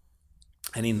rest.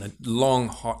 And in the long,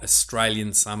 hot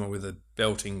Australian summer with a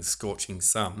belting, scorching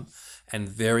sun and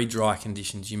very dry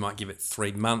conditions, you might give it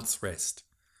 3 months rest.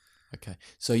 Okay.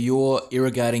 So you're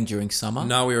irrigating during summer?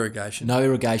 No irrigation. No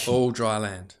irrigation. All dry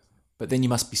land. But then you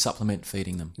must be supplement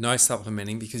feeding them. No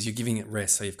supplementing because you're giving it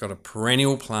rest. So you've got a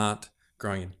perennial plant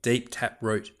growing a deep tap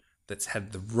root that's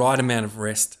had the right amount of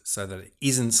rest so that it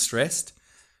isn't stressed.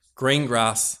 Green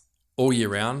grass all year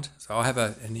round. So I have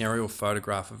an aerial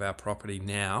photograph of our property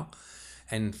now.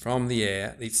 And from the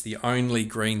air, it's the only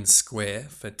green square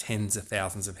for tens of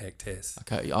thousands of hectares.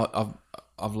 Okay,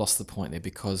 I've lost the point there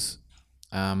because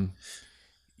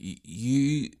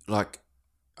you like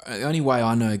the only way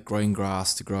I know green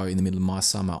grass to grow in the middle of my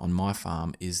summer on my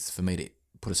farm is for me to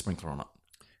put a sprinkler on it.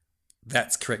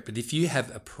 That's correct. But if you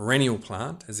have a perennial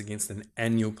plant as against an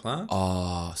annual plant.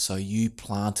 Oh, so you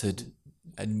planted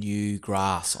a new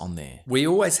grass on there. We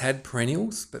always had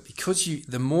perennials, but because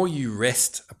the more you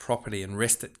rest a property and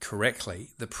rest it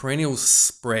correctly, the perennials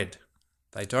spread.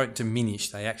 They don't diminish.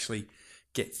 They actually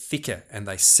get thicker and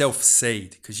they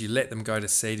self-seed because you let them go to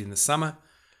seed in the summer.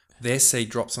 Their seed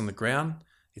drops on the ground.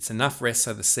 It's enough rest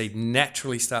so the seed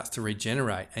naturally starts to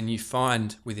regenerate, and you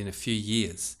find within a few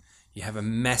years you have a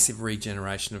massive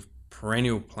regeneration of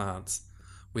perennial plants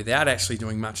without actually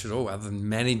doing much at all other than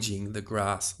managing the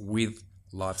grass with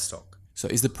livestock. So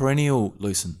is the perennial,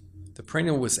 Lucen, The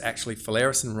perennial was actually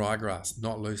Phalaris and ryegrass,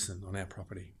 not lucerne, on our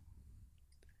property.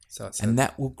 So it's And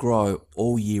that will grow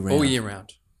all year round? all year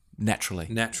round, Naturally?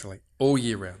 naturally, all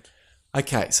year round.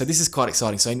 Okay, so this is quite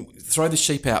exciting. So throw the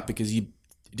sheep out because you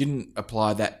didn't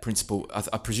apply that principle.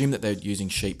 I presume that they're using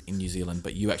sheep in New Zealand,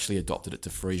 but you actually adopted it to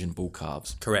Frisian bull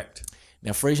calves. Correct.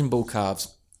 Now, Frisian bull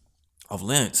calves, I've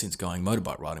learnt since going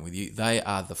motorbike riding with you, they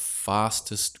are the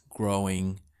fastest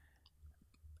growing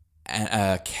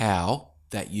cow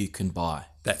that you can buy.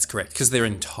 That's correct, because they're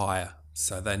entire.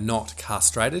 So they're not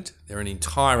castrated. They're an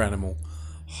entire animal,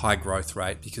 high growth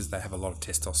rate, because they have a lot of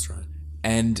testosterone.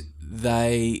 And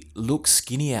they look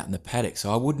skinny out in the paddock,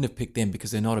 so I wouldn't have picked them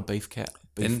because they're not a beef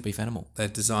animal. They're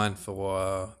designed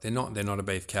for, they're not a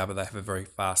beef cow, but they have a very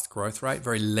fast growth rate,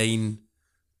 very lean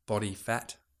body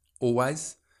fat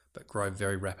always, but grow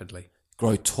very rapidly.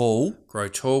 Grow tall. Grow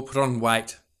tall, put on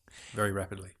weight very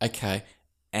rapidly. Okay,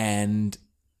 and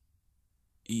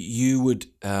you would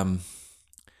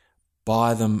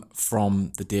buy them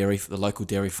from the local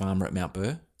dairy farmer at Mount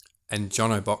Burr? And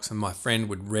John O'Boxon, my friend,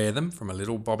 would rear them from a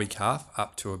little bobby calf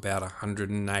up to about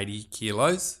 180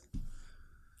 kilos.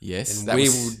 Yes. And we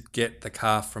would get the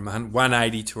calf from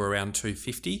 180 to around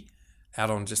 250 out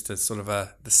on just a sort of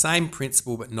the same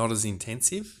principle but not as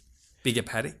intensive, bigger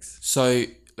paddocks. So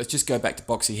let's just go back to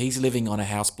Boxy. He's living on a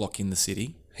house block in the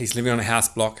city. He's living on a house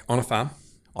block on a farm.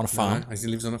 On a farm? No, he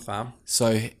lives on a farm.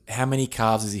 So how many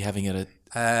calves is he having at a...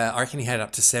 I reckon he had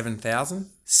up to 7,000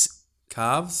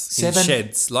 calves 7? in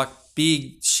sheds, like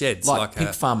big sheds. Like pig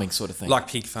farming sort of thing? Like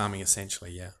pig farming,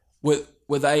 essentially, yeah.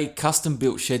 Were they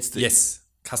custom-built sheds? Yes,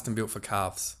 custom built for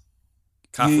calves.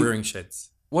 Calf rearing sheds.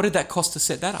 What did that cost to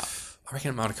set that up? I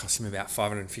reckon it might have cost him about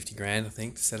 550 grand, I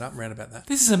think, to set up, around about that.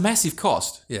 This is a massive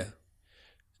cost. Yeah.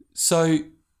 So,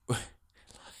 I'm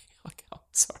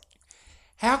sorry.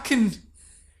 How can...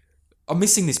 I'm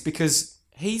missing this because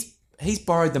he's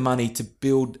borrowed the money to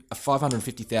build a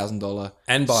 $550,000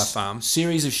 and buy a farm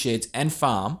series of sheds and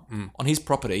farm on his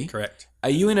property. Correct. Are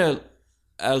you in a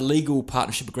legal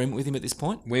partnership agreement with him at this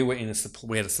point? We had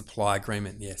a supply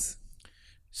agreement, yes.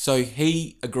 So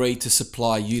he agreed to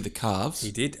supply you the calves.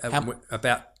 He did.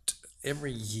 About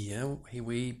every year,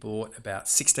 we bought about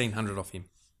 1,600 off him.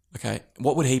 Okay.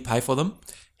 What would he pay for them?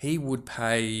 He would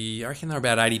pay, I reckon they're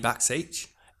about $80 each.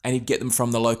 And he'd get them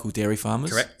from the local dairy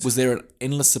farmers? Correct. Was there an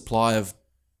endless supply of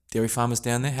dairy farmers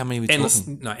down there? How many were we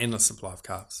talking? Endless supply of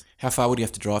calves. How far would he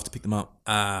have to drive to pick them up?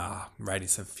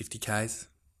 Radius of 50 k's.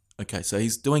 Okay, so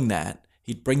he's doing that.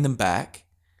 He'd bring them back.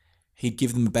 He'd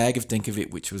give them a bag of Dinkovit,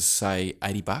 which was, say,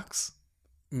 $80.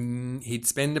 He'd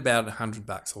spend about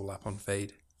 $100 all up on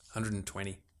feed,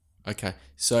 120. Okay,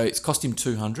 so it's cost him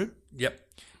 $200. Yep.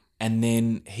 And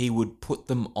then he would put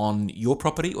them on your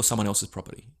property or someone else's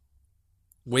property?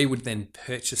 We would then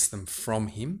purchase them from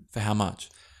him. For how much?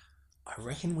 I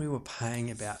reckon we were paying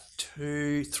about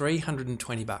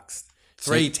 $320.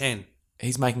 $310.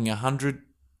 He's making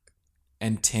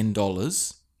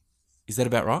 $110. Is that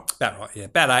about right? About right, yeah.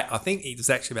 About eight. I think it was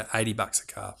actually about $80 a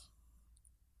calf.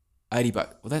 $80.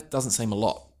 Well, that doesn't seem a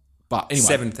lot, but anyway.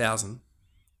 7,000.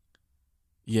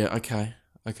 Yeah. Okay.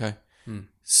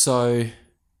 So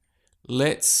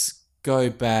let's go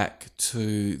back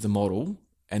to the model,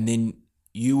 and then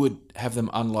you would have them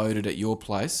unloaded at your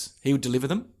place. He would deliver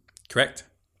them? Correct.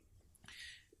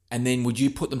 And then would you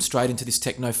put them straight into this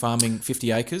techno farming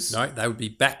 50 acres? No, they would be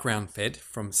background fed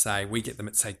from, say, we get them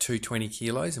at, say, 220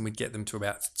 kilos, and we'd get them to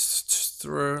about,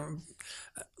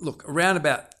 around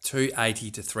about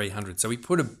 280 to 300. So we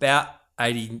put about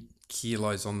 80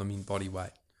 kilos on them in body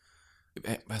weight.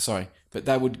 Sorry, but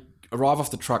they would arrive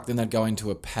off the truck, then they'd go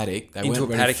into a paddock.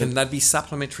 And they'd be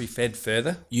supplementary fed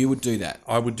further. You would do that?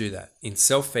 I would do that. In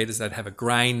self-feeders, they'd have a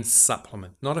grain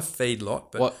supplement, not a feed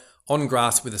lot, but on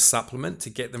grass with a supplement to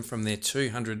get them from their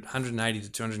 180 to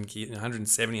 200,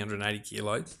 170, 180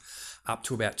 kilos up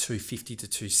to about 250 to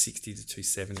 260 to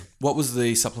 270. What was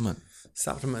the supplement?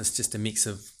 Supplement is just a mix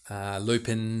of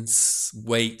lupins,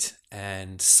 wheat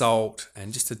and salt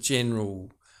and just a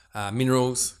general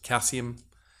minerals, calcium,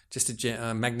 just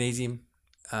a magnesium,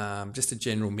 just a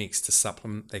general mix to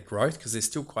supplement their growth because they're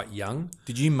still quite young.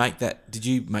 Did you make that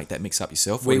mix up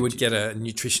yourself? We would get a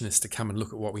nutritionist to come and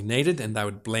look at what we needed, and they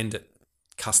would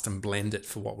custom blend it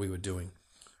for what we were doing.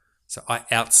 So I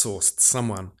outsourced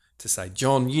someone to say,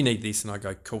 John, you need this, and I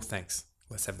go, cool, thanks,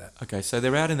 let's have that. Okay, so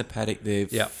they're out in the paddock, they're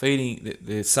feeding,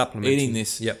 they're supplementing, eating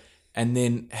this. Yep. And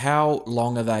then how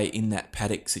long are they in that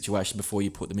paddock situation before you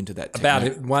put them into that?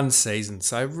 About one season.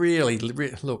 So really,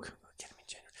 look,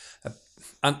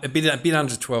 a bit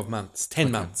under 12 months,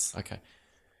 10 months. Okay.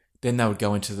 Then they would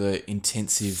go into the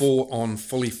intensive. full-on,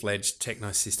 fully-fledged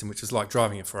techno system, which is like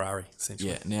driving a Ferrari,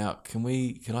 essentially. Yeah. Now, can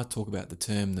I talk about the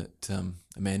term that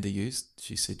Amanda used?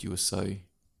 She said you were so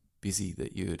busy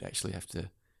that you would actually have to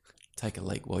take a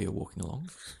leak while you're walking along.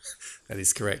 That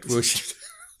is correct.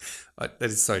 That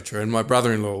is so true. And my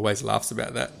brother-in-law always laughs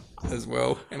about that as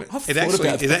well. And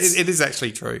it is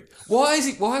actually true. Why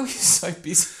were you so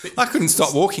busy? I couldn't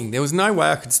stop walking. There was no way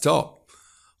I could stop.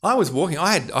 I was walking.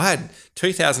 I had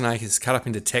 2,000 acres cut up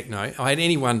into techno. I had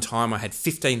any one time, I had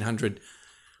 1,500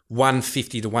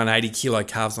 150 to 180 kilo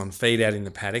calves on feed out in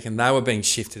the paddock, and they were being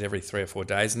shifted every 3 or 4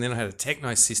 days. And then I had a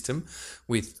techno system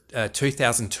with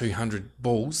 2,200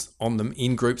 bulls on them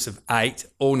in groups of 8,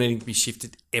 all needing to be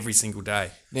shifted every single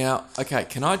day. Now, okay,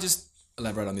 can I just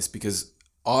elaborate on this? Because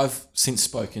I've since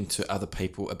spoken to other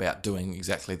people about doing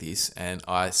exactly this, and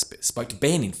I spoke to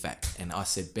Ben, in fact, and I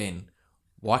said, Ben,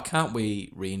 why can't we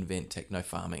reinvent techno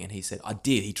farming? And he said, I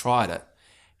did. He tried it.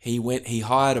 He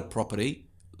hired a property,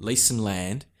 leased some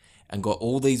land, and got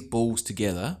all these bulls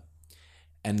together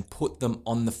and put them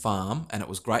on the farm. And it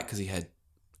was great because he had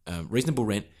reasonable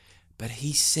rent. But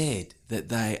he said that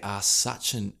they are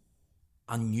such an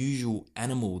unusual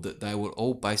animal that they would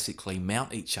all basically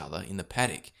mount each other in the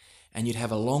paddock. And you'd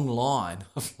have a long line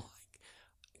of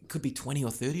it could be 20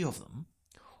 or 30 of them,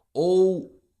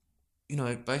 all,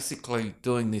 basically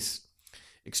doing this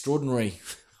extraordinary,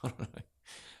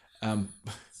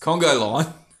 Congo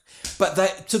line. But they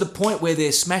to the point where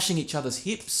they're smashing each other's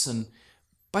hips and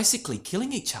basically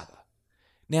killing each other.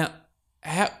 Now,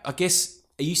 are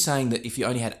you saying that if you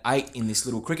only had 8 in this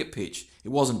little cricket pitch, it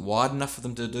wasn't wide enough for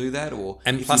them to do that?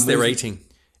 And plus they're eating.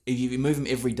 If you move them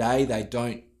every day, they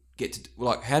don't get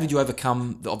to... how did you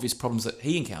overcome the obvious problems that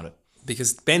he encountered?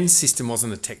 Because Ben's system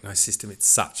wasn't a techno system. It's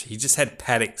such. He just had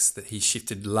paddocks that he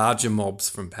shifted larger mobs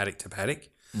from paddock to paddock.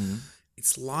 Mm.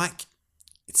 It's like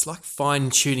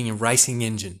fine-tuning a racing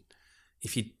engine.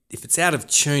 If it's out of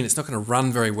tune, it's not going to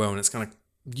run very well, and it's going to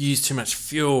use too much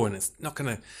fuel, and it's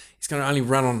going to only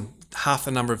run on half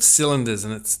the number of cylinders,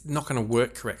 and it's not going to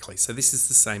work correctly. So this is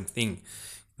the same thing.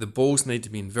 The balls need to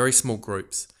be in very small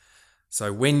groups.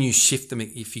 So when you shift them,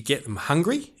 if you get them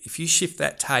hungry, if you shift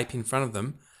that tape in front of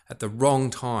them at the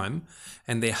wrong time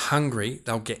and they're hungry,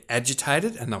 they'll get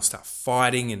agitated and they'll start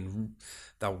fighting and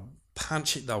they'll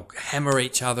punch it, they'll hammer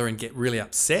each other and get really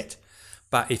upset.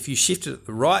 But if you shift it at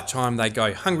the right time, they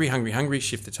go hungry, hungry, hungry,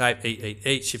 shift the tape,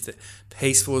 eat, shift it,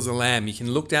 peaceful as a lamb. You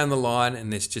can look down the line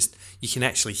and you can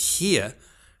actually hear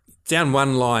down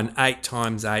one line, 8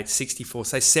 times 8, 64,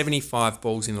 say 75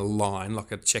 balls in a line,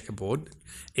 like a checkerboard,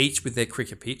 each with their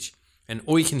cricket pitch. And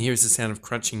all you can hear is the sound of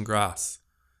crunching grass.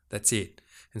 That's it.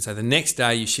 And so the next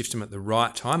day you shift them at the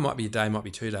right time, might be a day, might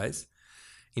be 2 days,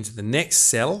 into the next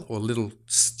cell or little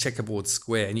checkerboard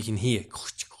square, and you can hear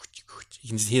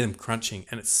just hear them crunching,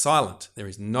 and it's silent. There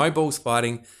is no balls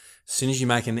fighting. As soon as you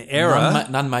make an error...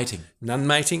 None mating. None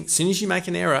mating. As soon as you make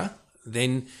an error,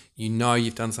 then you know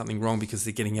you've done something wrong because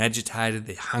they're getting agitated,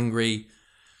 they're hungry,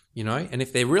 and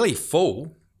if they're really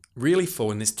full,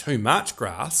 and there's too much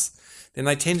grass, then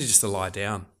they tend to just lie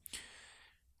down.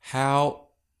 How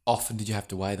often did you have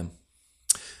to weigh them?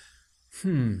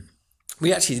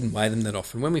 We actually didn't weigh them that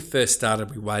often. When we first started,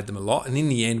 we weighed them a lot, and in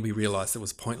the end, we realised it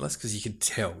was pointless because you could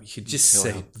tell. You could just see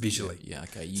it visually. Yeah,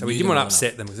 okay. So we didn't want to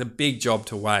upset them. It was a big job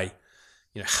to weigh,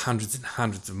 hundreds and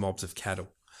hundreds of mobs of cattle.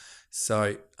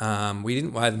 So we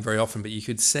didn't weigh them very often, but you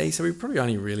could see. So we probably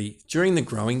only really, during the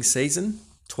growing season,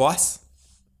 twice.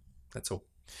 That's all.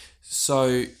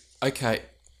 So, okay.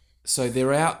 So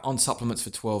they're out on supplements for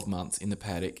 12 months in the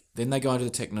paddock. Then they go into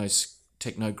the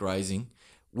techno grazing,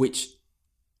 which...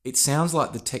 It sounds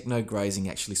like the techno grazing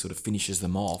actually sort of finishes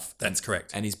them off. That's correct.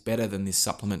 And is better than this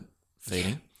supplement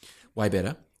feeding. Way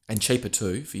better. And cheaper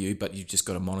too for you, but you've just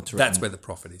got to monitor it. That's where the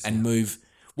profit is. And move.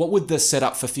 What would the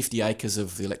setup for 50 acres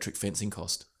of the electric fencing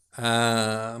cost? You'd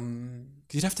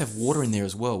have to have water in there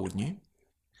as well, wouldn't you?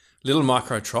 Little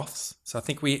micro troughs. So I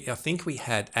think we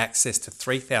had access to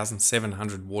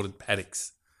 3,700 watered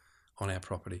paddocks on our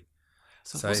property.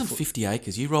 So it wasn't 50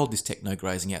 acres. You rolled this techno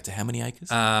grazing out to how many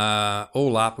acres?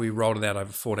 All up, we rolled it out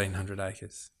over 1,400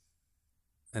 acres,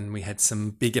 and we had some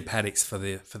bigger paddocks for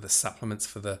the supplements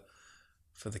for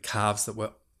the calves that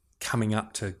were coming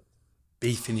up to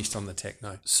be finished on the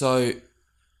techno. So,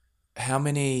 how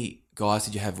many guys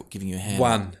did you have giving you a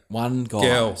hand? One guy.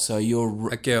 Girl. So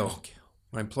you're a girl.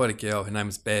 I employed a girl. Her name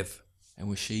was Bev. And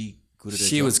was she good at her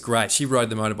She job? was great. She rode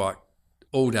the motorbike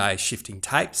all day, shifting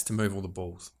tapes to move all the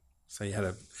balls. So you had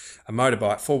a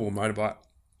motorbike, 4-wheel motorbike,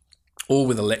 all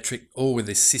with electric, all with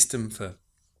this system for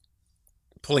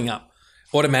pulling up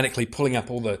automatically pulling up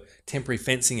all the temporary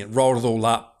fencing. It rolled it all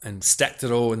up and stacked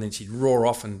it all, and then she'd roar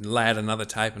off and lay out another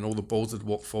tape, and all the balls would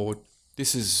walk forward.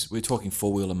 We're talking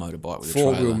four-wheeler motorbike with a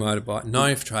Four-wheel trailer. motorbike,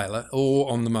 no trailer, all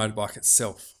on the motorbike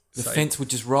itself. The fence would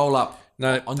just roll up.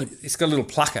 No, it's got a little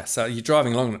plucker. So you're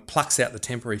driving along and it plucks out the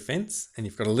temporary fence, and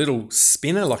you've got a little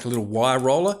spinner, like a little wire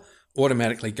roller,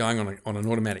 automatically going on an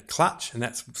automatic clutch, and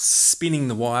that's spinning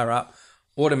the wire up,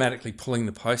 automatically pulling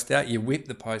the post out. You whip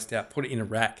the post out, put it in a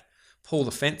rack, pull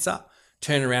the fence up,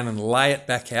 turn around and lay it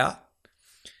back out,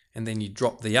 and then you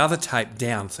drop the other tape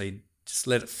down. So you just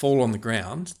let it fall on the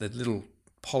ground, the little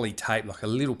poly tape, like a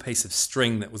little piece of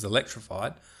string that was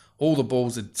electrified. All the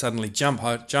balls would suddenly jump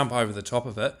over the top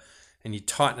of it, and you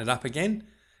tighten it up again,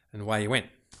 and away you went.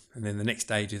 And then the next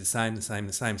day you do the same.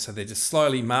 So they're just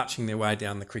slowly marching their way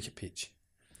down the cricket pitch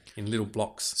in little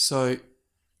blocks. So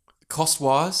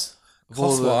cost-wise?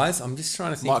 Cost-wise, I'm just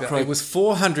trying to think about it. It was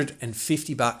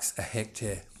 $450 a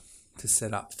hectare to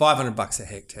set up. $500 a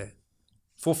hectare.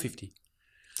 $450.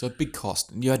 So a big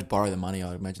cost. And you had to borrow the money,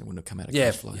 I imagine it wouldn't have come out of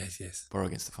cash flow. Yes. Borrow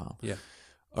against the farm. Yeah.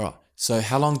 All right. So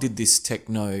how long did this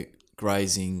techno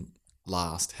grazing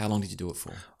last? How long did you do it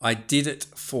for? I did it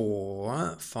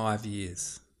for 5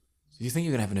 years. Do you think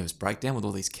you're going to have a nervous breakdown with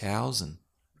all these cows? And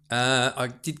I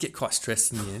did get quite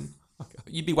stressed in the end.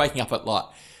 You'd be waking up at like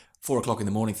 4 o'clock in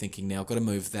the morning thinking, now I've got to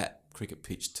move that cricket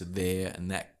pitch to there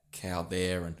and that cow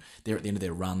there, and they're at the end of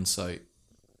their run. So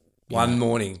one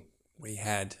morning we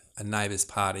had a neighbour's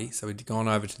party. So we'd gone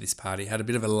over to this party, had a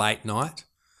bit of a late night.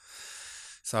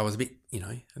 So I was a bit,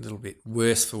 a little bit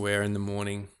worse for wear in the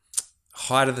morning.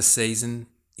 Height of the season,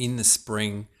 in the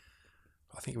spring,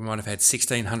 I think we might have had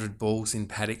 1,600 bulls in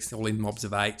paddocks, all in mobs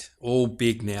of 8, all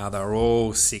big now. They're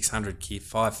all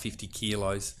 550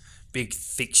 kilos, big,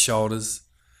 thick shoulders.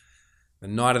 The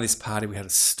night of this party, we had a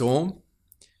storm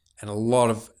and a lot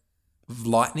of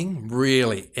lightning,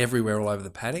 really everywhere all over the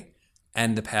paddock,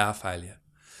 and a power failure.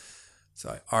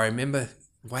 So I remember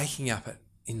waking up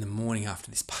in the morning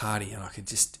after this party, and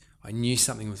I knew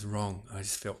something was wrong. I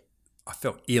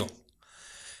felt ill,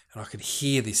 and I could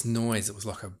hear this noise. It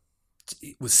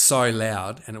was so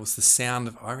loud, and it was the sound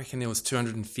of, I reckon there was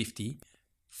 250,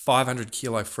 500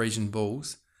 kilo Frisian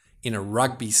bulls in a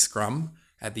rugby scrum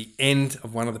at the end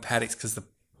of one of the paddocks because the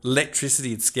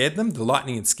electricity had scared them, the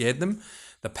lightning had scared them,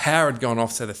 the power had gone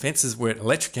off, so the fences weren't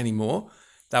electric anymore.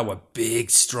 They were big,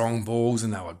 strong bulls,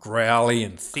 and they were growly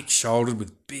and thick-shouldered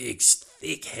with big,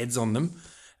 thick heads on them,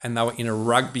 and they were in a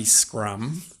rugby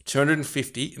scrum,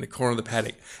 250 in the corner of the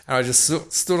paddock. And I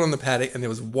just stood on the paddock, and there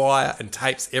was wire and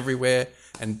tapes everywhere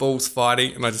and bulls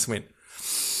fighting, and I just went,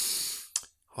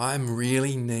 I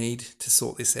really need to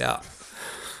sort this out.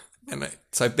 And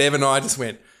so Bev and I just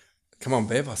went, come on,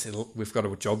 Bev. I said, look, we've got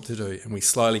a job to do. And we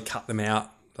slowly cut them out.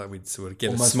 Like we'd sort of get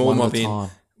almost a small mob in. Time.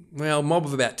 Well, mob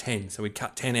of about 10. So we'd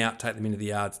cut 10 out, take them into the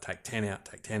yards, take 10 out,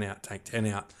 take 10 out, take 10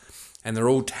 out. And they're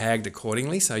all tagged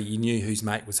accordingly. So you knew whose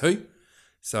mate was who.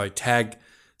 So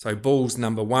bulls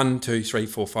number 1, 2, 3,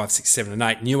 4, 5, 6, 7, and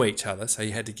 8 knew each other. So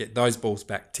you had to get those bulls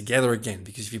back together again,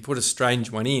 because if you put a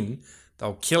strange one in,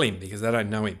 they'll kill him because they don't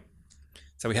know him.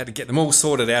 So we had to get them all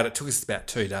sorted out. It took us about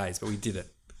 2 days, but we did it.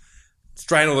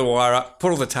 Strain all the wire up, put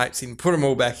all the tapes in, put them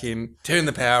all back in, turn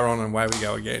the power on, and away we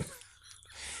go again.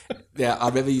 Now, I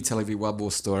remember you telling me one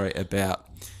more story about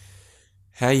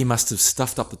how you must have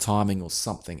stuffed up the timing or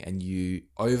something, and you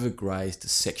overgrazed a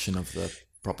section of the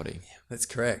property. That's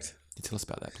correct. Can you tell us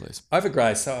about that, please?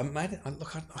 Overgrazed. So I made it.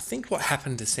 Look, I think what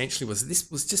happened essentially was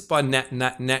this was just by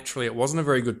naturally, it wasn't a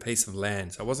very good piece of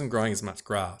land, so I wasn't growing as much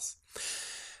grass.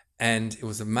 And it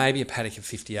was maybe a paddock of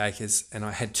 50 acres, and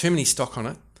I had too many stock on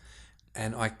it.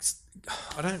 And I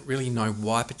don't really know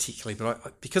why particularly,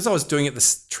 but because I was doing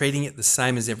it, treating it the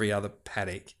same as every other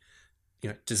paddock,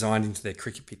 designed into their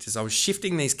cricket pitches, I was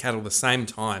shifting these cattle at the same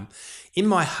time. In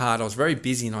my heart, I was very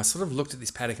busy, and I sort of looked at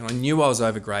this paddock, and I knew I was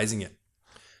overgrazing it.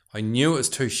 I knew it was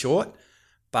too short,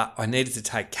 but I needed to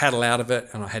take cattle out of it,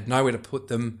 and I had nowhere to put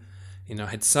them. I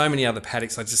had so many other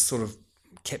paddocks, I just sort of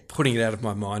kept putting it out of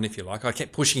my mind, if you like. I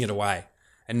kept pushing it away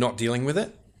and not dealing with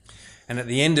it. And at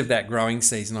the end of that growing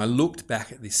season, I looked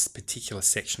back at this particular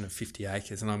section of 50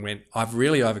 acres and I went, I've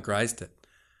really overgrazed it.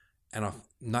 And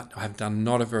I've done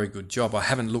not a very good job. I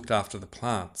haven't looked after the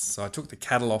plants. So I took the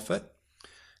cattle off it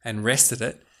and rested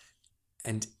it.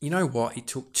 And you know what? It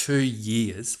took 2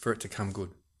 years for it to come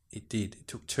good. It did. It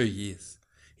took 2 years.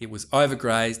 It was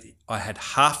overgrazed. I had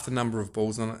half the number of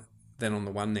bulls on it than on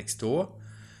the one next door.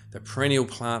 The perennial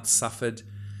plants suffered.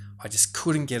 I just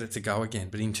couldn't get it to go again.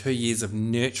 But in 2 years of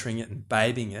nurturing it and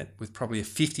babying it with probably a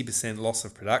 50% loss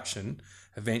of production,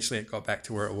 eventually it got back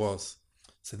to where it was.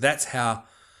 So that's how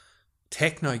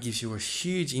Techno gives you a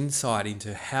huge insight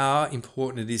into how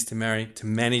important it is to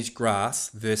manage grass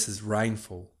versus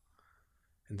rainfall.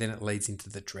 And then it leads into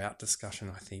the drought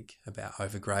discussion, I think, about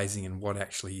overgrazing and what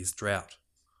actually is drought.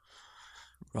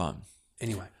 Right.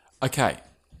 Anyway. Okay.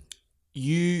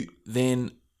 You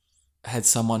then had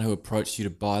someone who approached you to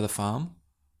buy the farm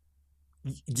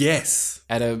Yes.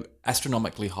 at an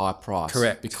astronomically high price.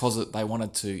 Correct. Because they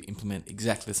wanted to implement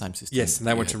exactly the same system. Yes, and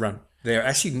they wanted to run.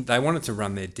 They wanted to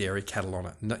run their dairy cattle on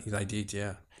it. No, they did,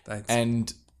 yeah.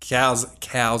 And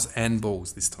cows and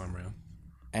bulls this time around.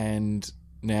 And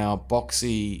now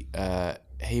Boxy,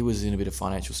 he was in a bit of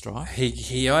financial strife.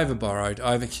 He overborrowed,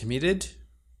 overcommitted,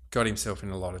 got himself in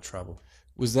a lot of trouble.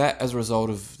 Was that as a result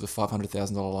of the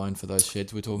 $500,000 loan for those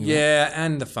sheds we're talking about? Yeah,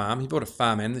 and the farm. He bought a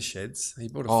farm and the sheds. He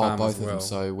bought a farm both as well. of them.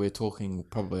 So we're talking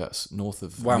probably north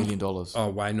of $1 million. Oh,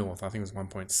 way north. I think it was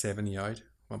 1.7 he owed.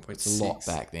 1.6. It's a lot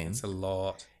back then. It's a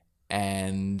lot.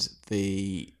 And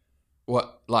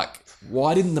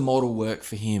why didn't the model work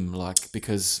for him?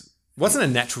 Because it wasn't a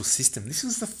natural system. This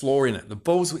was the flaw in it. The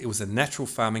bulls, it was a natural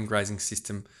farming grazing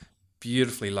system,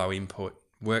 beautifully low input,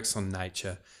 works on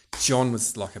nature. John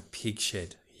was like a pig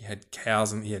shed. He had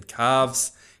cows and he had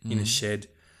calves in a shed,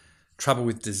 trouble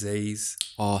with disease.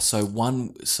 Oh, so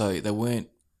they weren't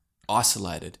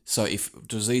isolated. So if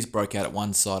disease broke out at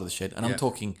one side of the shed, and I'm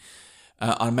talking,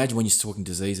 I imagine when you're talking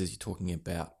diseases, you're talking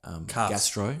about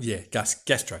gastro. Yeah,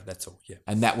 gastro, that's all, yeah.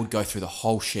 And that would go through the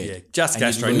whole shed. Yeah, just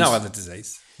gastro, no other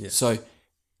disease. Yeah. So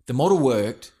the model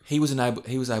worked. He was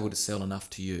able to sell enough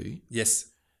to you. Yes.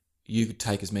 You could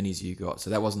take as many as you got.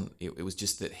 So that wasn't. It was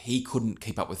just that he couldn't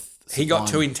keep up with. He got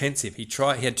too intensive. He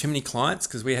had too many clients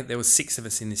because there was 6 of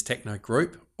us in this techno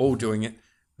group, all doing it,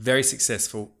 very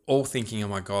successful, all thinking, oh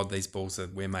my God, these bulls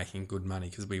we're making good money,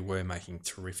 because we were making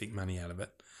terrific money out of it.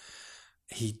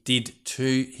 He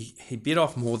bit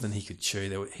off more than he could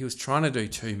chew. He was trying to do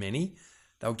too many.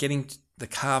 The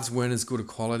calves weren't as good a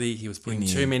quality. He was putting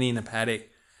too many in the paddock.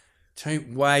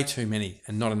 Way too many,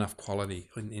 and not enough quality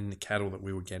in the cattle that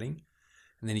we were getting.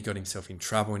 And then he got himself in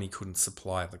trouble and he couldn't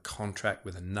supply the contract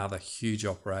with another huge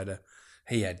operator.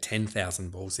 He had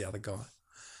 10,000 bulls, the other guy,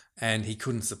 and he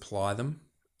couldn't supply them.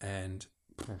 And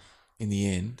in the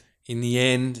end,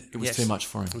 it was too much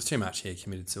for him. It was too much. He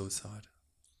committed suicide.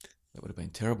 That would have been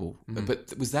terrible.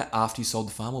 But was that after you sold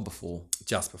the farm or before?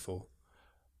 Just before.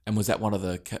 And was that one of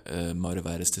the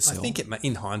motivators to sell? I think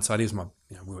in hindsight,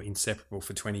 we were inseparable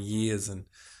for 20 years, and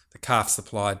the calf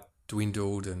supply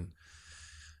dwindled and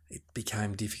it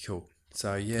became difficult.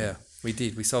 So yeah, we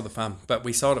did. We sold the farm, but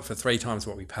we sold it for 3 times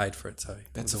what we paid for it. So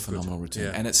that's a phenomenal return.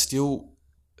 Yeah. And it's still,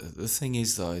 the thing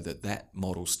is though, that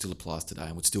model still applies today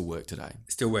and would still work today.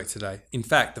 Still work today. In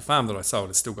fact, the farm that I sold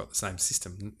has still got the same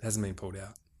system. It hasn't been pulled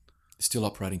out. Still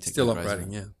operating. Still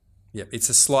operating. Yeah. Yeah. It's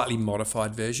a slightly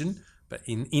modified version. But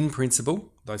in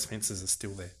principle, those fences are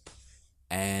still there.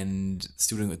 And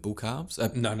still doing it with bull calves?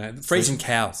 No, Frisian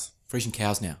cows. Frisian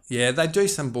cows now? Yeah, they do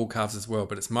some bull calves as well,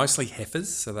 but it's mostly heifers.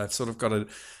 So they've sort of got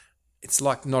it's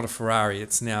like not a Ferrari.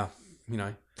 It's now,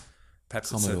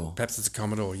 perhaps it's a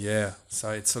Commodore, yeah.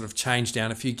 So it's sort of changed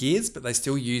down a few gears, but they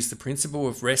still use the principle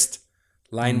of rest,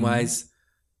 laneways,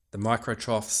 the micro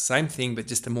troughs, same thing, but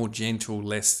just a more gentle,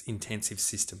 less intensive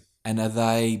system. And are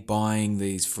they buying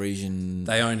these Frisian?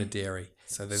 They own a dairy,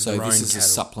 so they're so their own this is cattle. a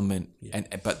supplement, yeah.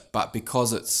 But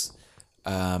because it's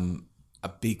a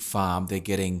big farm, they're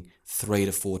getting 3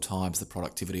 to 4 times the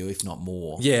productivity, or if not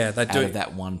more. Yeah, they do. Out of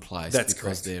that one place. That's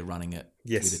because correct. They're running it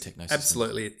yes, with a techno system.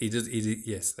 Absolutely.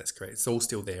 Yes, that's correct. It's all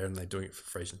still there, and they're doing it for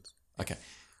Frisians. Okay.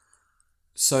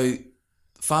 So the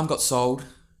farm got sold.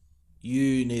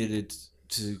 You needed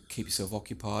to keep yourself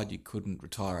occupied. You couldn't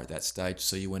retire at that stage,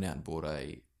 so you went out and bought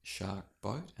a shark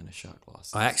boat and a shark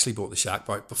license. I actually bought the shark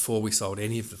boat before we sold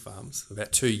any of the farms,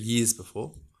 about 2 years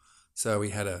before. So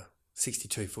we had a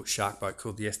 62-foot shark boat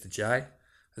called the Esther J,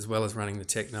 as well as running the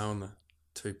techno on the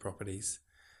 2 properties.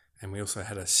 And we also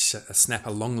had a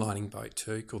snapper long lining boat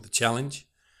too called the Challenge,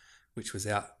 which was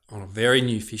out on a very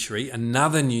new fishery,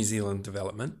 another New Zealand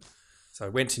development. So I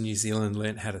went to New Zealand and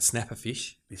learnt how to snapper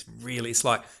fish. It's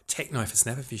like techno for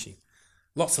snapper fishing.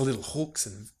 Lots of little hooks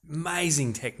and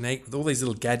amazing technique with all these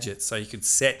little gadgets, so you could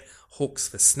set hooks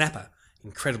for snapper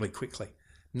incredibly quickly.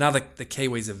 The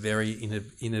Kiwis are very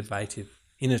innovative.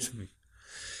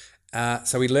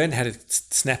 So we learned how to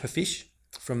snapper fish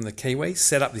from the Kiwis,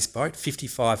 set up this boat,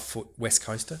 55-foot West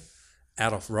Coaster,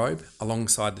 out off Robe,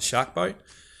 alongside the shark boat.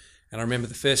 And I remember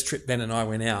the first trip Ben and I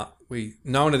went out,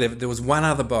 there was one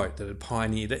other boat that had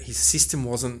pioneered it. His system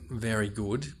wasn't very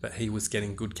good, but he was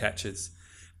getting good catches.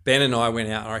 Ben and I went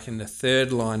out, I reckon the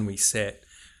third line we set,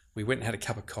 we went and had a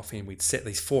cup of coffee, and we'd set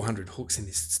these 400 hooks in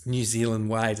this New Zealand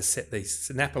way to set these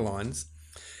snapper lines.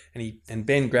 And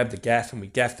Ben grabbed the gaff, and we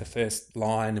gaffed the first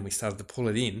line, and we started to pull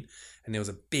it in, and there was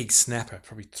a big snapper,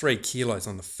 probably 3 kilos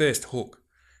on the first hook.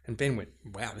 And Ben went,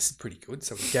 wow, this is pretty good.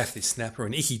 So we gaffed this snapper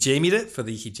and Ikijimi'd it for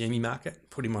the Ikijimi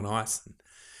market, put him on ice.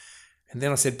 And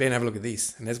then I said, Ben, have a look at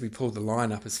this. And as we pulled the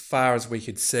line up as far as we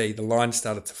could see, the line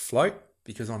started to float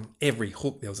because on every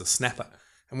hook there was a snapper.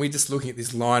 And we're just looking at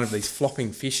this line of these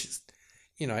flopping fish,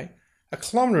 you know, 1.5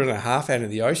 kilometres out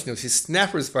of the ocean. There was this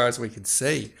snapper as far as we could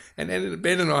see. And then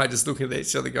Ben and I just looking at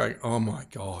each other going, oh my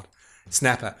God,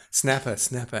 snapper, snapper,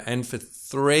 snapper. And for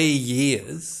 3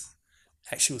 years,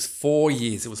 actually it was 4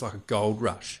 years, it was like a gold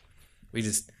rush. We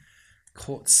just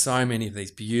caught so many of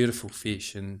these beautiful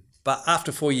fish. But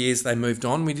after 4 years, they moved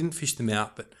on. We didn't fish them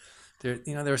out, but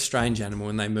they're a strange animal,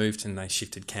 and they moved and they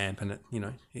shifted camp, and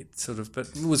but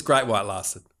it was great while it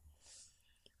lasted.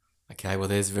 Okay, well,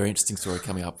 there's a very interesting story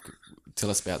coming up. Tell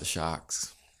us about the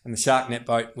sharks. And the shark net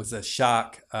boat was a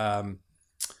shark,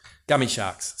 gummy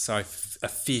sharks. So a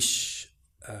fish,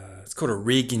 it's called a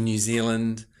rig in New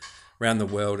Zealand. Around the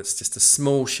world, it's just a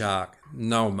small shark,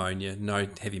 no ammonia, no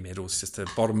heavy metals, just a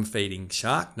bottom-feeding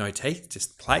shark, no teeth,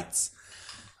 just plates.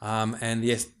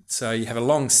 So you have a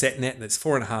long set net that's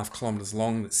 4.5 kilometres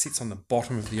long that sits on the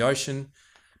bottom of the ocean.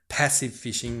 Passive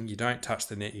fishing, you don't touch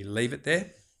the net, you leave it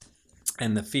there.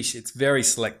 And the fish, it's very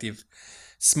selective.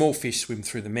 Small fish swim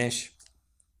through the mesh.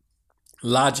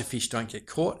 Larger fish don't get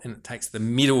caught, and it takes the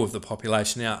middle of the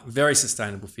population out. Very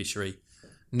sustainable fishery,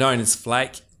 known as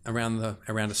flake around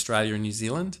Australia and New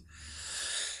Zealand.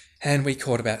 And we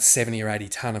caught about 70 or 80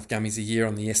 tonne of gummies a year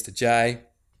on the Esther J,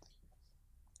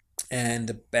 and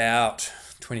about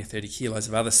 20 or 30 kilos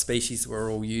of other species that were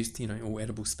all used, all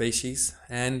edible species.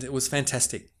 And it was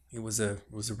fantastic. It was a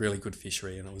really good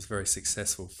fishery, and it was very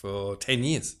successful for 10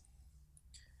 years.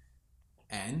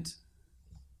 And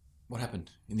what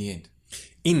happened in the end?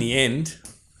 In the end,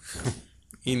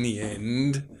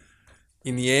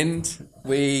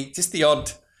 we just the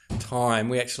odd time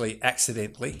we actually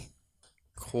accidentally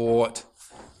caught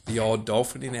the odd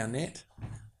dolphin in our net,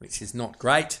 which is not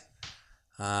great.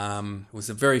 It was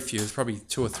a very few, it was probably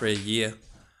 2 or 3 a year,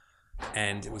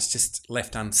 and it was just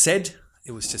left unsaid.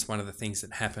 It was just one of the things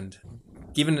that happened.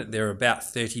 Given that there are about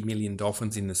 30 million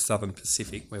dolphins in the southern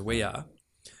Pacific where we are,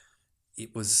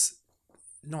 it was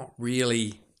not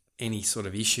really any sort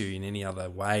of issue in any other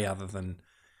way other than,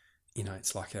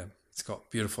 it's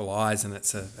got beautiful eyes, and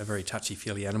it's a very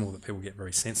touchy-feely animal that people get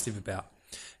very sensitive about.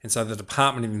 And so the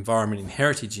Department of Environment and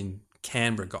Heritage in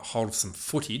Canberra got hold of some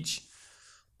footage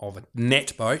of a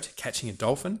net boat catching a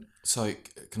dolphin. So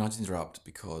can I just interrupt,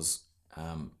 because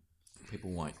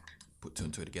people won't put 2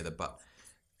 and 2 together, but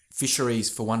fisheries,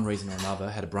 for one reason or another,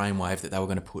 had a brainwave that they were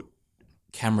going to put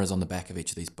cameras on the back of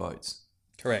each of these boats.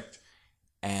 Correct.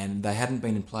 And they hadn't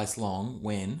been in place long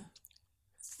when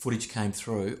footage came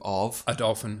through of a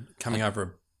dolphin coming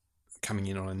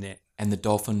in on a net. And the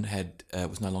dolphin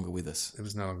was no longer with us. It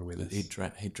was no longer with us. He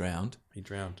drowned. He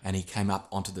drowned. And he came up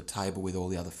onto the table with all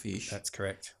the other fish. That's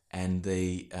correct. And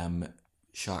the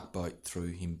shark boat threw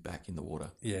him back in the water.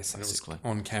 Yes, basically. And it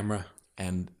was on camera.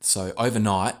 And so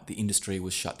overnight, the industry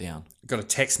was shut down. I got a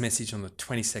text message on the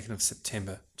 22nd of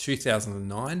September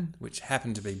 2009, which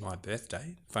happened to be my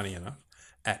birthday, funny enough,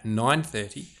 at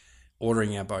 9:30,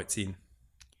 ordering our boats in.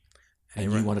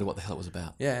 And you wondered what the hell it was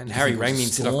about. Yeah, and Harry rang me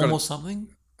and said, or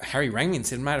something? Harry rang me and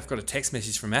said, mate, I've got a text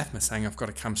message from AFMA saying I've got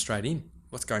to come straight in.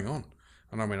 What's going on?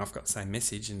 And I went, I've got the same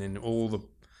message. And then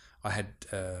I had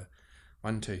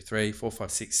 1, 2, 3, 4,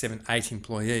 5, 6, 7, 8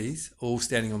 employees all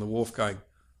standing on the wharf going,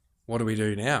 what do we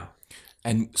do now?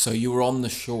 And so you were on the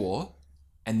shore,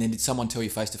 and then did someone tell you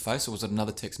face to face, or was it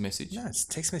another text message? No, it's a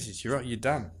text message. You're right, you're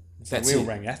done. So That's we all it.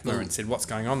 rang AFMA and said, what's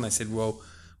going on? They said, well,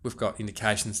 we've got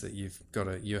indications that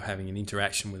you're having an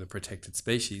interaction with a protected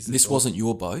species. This wasn't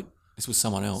your boat. This was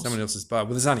someone else. Someone else's boat.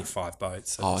 Well, there's only 5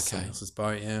 boats. So okay. Someone else's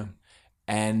boat, yeah.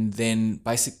 And then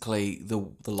basically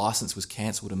the license was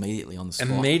cancelled immediately on the spot.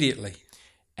 Immediately.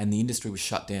 And the industry was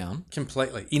shut down.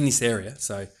 Completely. In this area.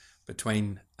 So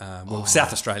between,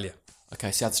 South Australia.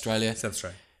 Okay, South Australia. South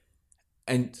Australia.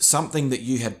 And something that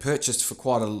you had purchased for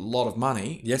quite a lot of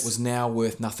money was now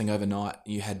worth nothing overnight.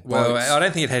 You had boats. Well, I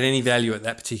don't think it had any value at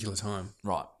that particular time.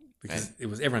 Right. Because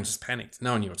everyone just panicked.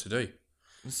 No one knew what to do.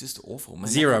 It was just awful, man.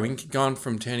 Zero. Gone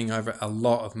from turning over a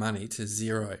lot of money to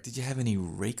zero. Did you have any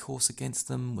recourse against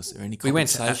them? Was there any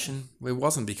compensation? It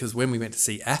wasn't, because when we went to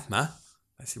see AFMA,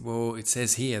 they said, well, it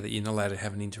says here that you're not allowed to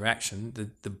have an interaction.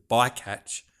 The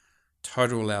bycatch,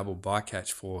 total allowable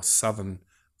bycatch for southern,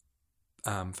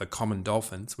 for common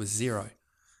dolphins was 0.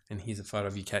 and here's a photo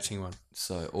of you catching one.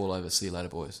 So all over, see you later,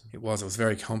 boys. It was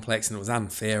very complex and it was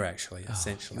unfair, actually,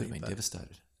 essentially. You would have been but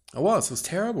devastated. It was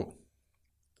terrible.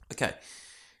 Okay.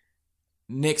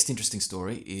 Next interesting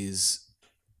story is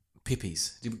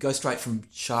pippies. Did we go straight from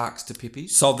sharks to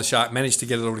pippies? Sold the shark, managed to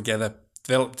get it all together,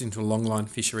 developed into a longline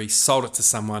fishery, sold it to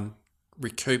someone,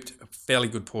 recouped a fairly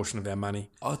good portion of our money.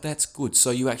 Oh, that's good.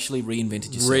 So you actually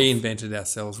reinvented yourself. Reinvented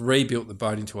ourselves, rebuilt the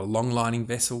boat into a long-lining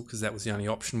vessel because that was the only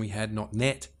option we had, not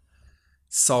net.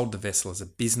 Sold the vessel as a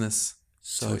business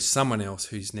to someone else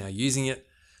who's now using it,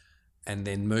 and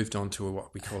then moved on to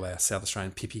what we call our South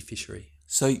Australian pippy fishery.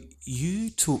 So you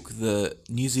took the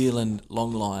New Zealand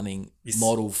long-lining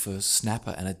model for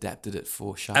snapper and adapted it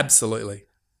for shark. Absolutely.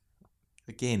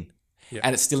 Again. Yeah.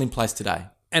 And it's still in place today.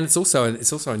 And it's also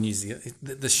a New Zealand.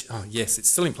 Yes, it's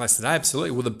still in place today.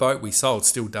 Absolutely. Well, the boat we sold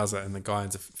still does it, and the guy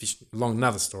owns a fish.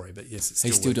 Another story, but yes, it's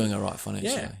He's still working. doing all right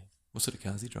financially. Yeah. What sort of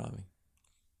car is he driving?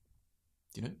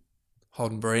 Do you know?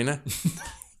 Holden Barina.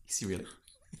 Is he really?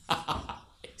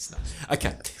 He's not.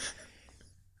 Okay.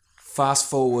 Fast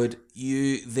forward,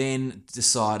 you then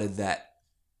decided that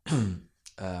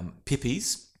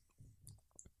pippies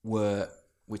were,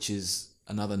 which is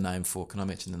another name for, can I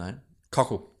mention the name?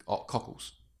 Cockle. Oh,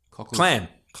 cockles.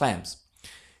 Clams.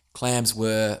 Clams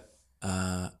were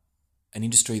an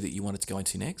industry that you wanted to go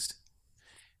into next.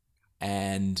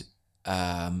 And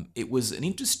it was an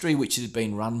industry which had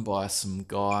been run by some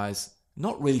guys,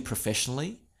 not really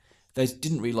professionally. They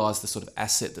didn't realise the sort of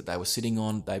asset that they were sitting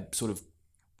on. They sort of,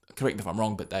 correct me if I'm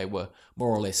wrong, but they were more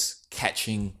or less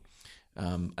catching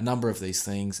a number of these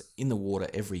things in the water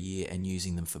every year and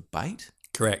using them for bait.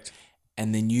 Correct.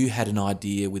 And then you had an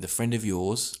idea with a friend of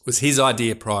yours. It was his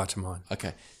idea prior to mine.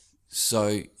 Okay.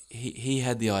 So he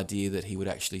had the idea that he would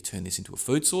actually turn this into a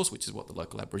food source, which is what the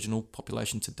local Aboriginal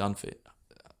populations had done for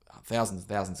thousands and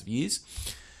thousands of years.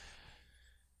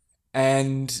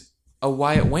 And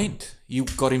away it went. You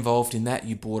got involved in that.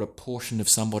 You bought a portion of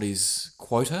somebody's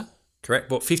quota. Correct.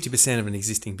 Bought 50% of an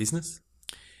existing business.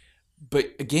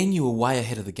 But again, you were way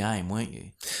ahead of the game, weren't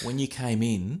you? When you came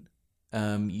in,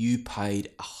 you paid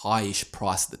a high-ish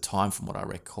price at the time, from what I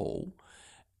recall,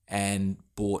 and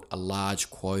bought a large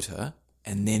quota.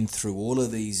 And then through all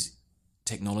of these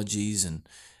technologies and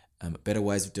better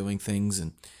ways of doing things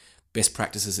and best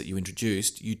practices that you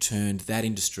introduced, you turned that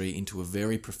industry into a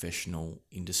very professional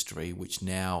industry, which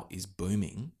now is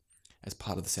booming as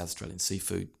part of the South Australian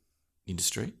seafood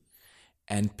industry.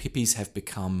 And pippies have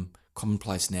become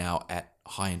commonplace now at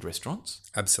high-end restaurants.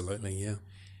 Absolutely, yeah.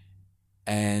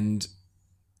 And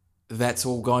that's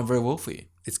all going very well for you.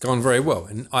 It's gone very well,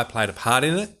 and I played a part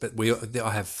in it, but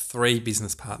I have 3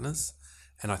 business partners,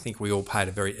 and I think we all played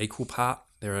a very equal part.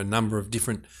 There are a number of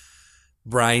different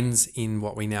brains in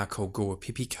what we now call Gore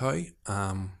Pippi Co.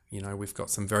 We've got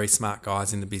some very smart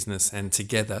guys in the business, and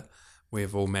together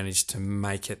we've all managed to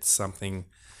make it something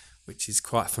which is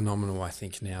quite phenomenal, I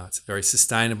think, now. It's very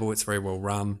sustainable, it's very well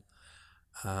run,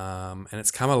 and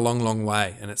it's come a long, long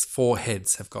way, and it's 4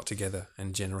 heads have got together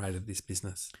and generated this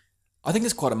business. I think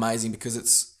it's quite amazing because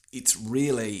it's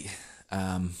really,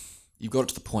 you've got it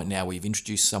to the point now where you've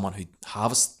introduced someone who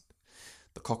harvests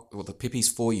the pippies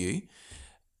for you.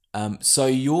 So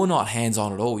you're not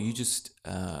hands-on at all. You just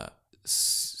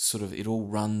sort of, it all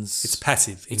runs. It's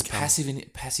passive income. It's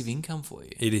passive income for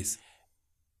you. It is.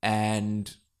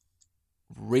 And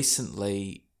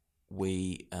recently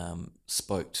we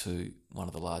spoke to one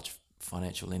of the large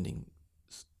financial lending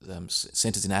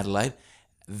centres in Adelaide.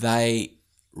 They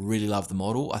really love the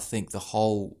model. I think the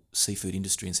whole seafood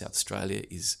industry in South Australia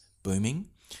is booming,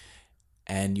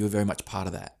 and you're very much part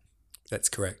of that. That's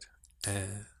correct.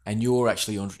 And you're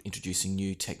actually introducing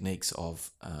new techniques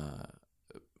of,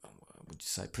 would you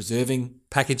say, preserving,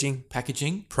 packaging,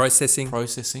 processing,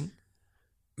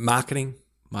 marketing,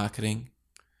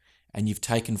 and you've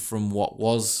taken from what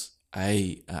was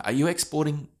a. Are you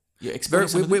exporting? You're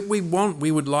exporting.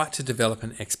 We would like to develop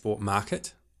an export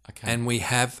market. Okay. And we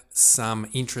have some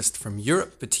interest from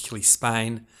Europe, particularly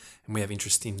Spain, and we have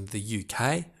interest in the UK,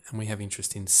 and we have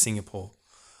interest in Singapore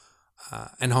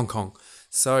and Hong Kong.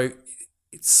 So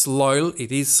it's slow.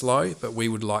 It is slow, but we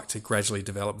would like to gradually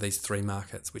develop these 3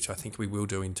 markets, which I think we will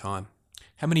do in time.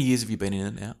 How many years have you been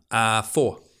in it now?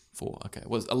 4. 4. Okay.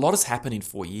 Well, a lot has happened in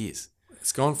 4 years.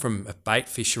 It's gone from a bait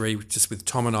fishery, just with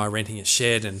Tom and I renting a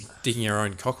shed and digging our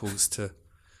own cockles, to,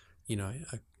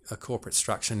 a corporate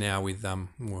structure now with I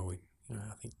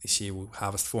think this year we'll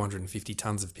harvest 450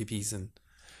 tonnes of pippies.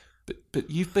 But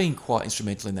you've been quite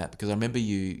instrumental in that, because I remember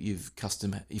you've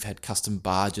had custom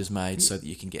barges made so that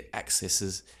you can get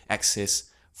access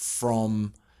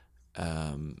from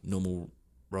normal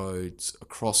roads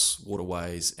across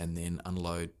waterways and then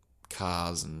unload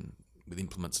cars and with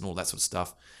implements and all that sort of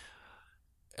stuff.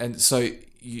 And so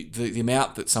the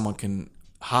amount that someone can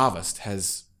harvest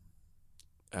has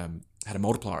had a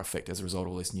multiplier effect as a result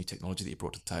of all this new technology that you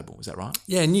brought to the table. Is that right?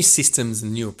 Yeah, new systems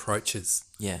and new approaches.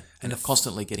 Yeah, and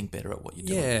constantly getting better at what you're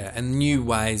doing. Yeah, and new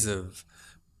ways of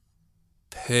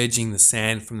purging the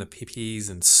sand from the pippies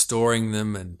and storing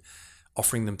them and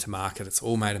offering them to market. It's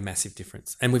all made a massive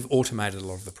difference. And we've automated a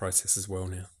lot of the process as well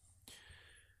now.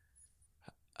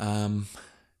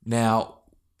 Now,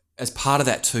 as part of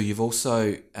that too, you've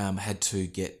also had to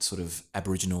get sort of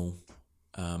Aboriginal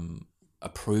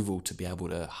approval to be able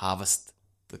to harvest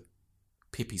the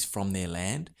pippies from their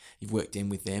land. You've worked in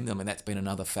with them. I mean, that's been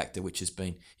another factor which has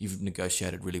been, you've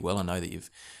negotiated really well. I know that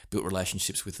you've built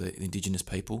relationships with the Indigenous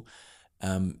people.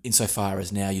 Insofar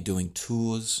as now you're doing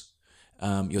tours,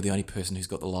 you're the only person who's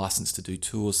got the license to do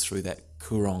tours through that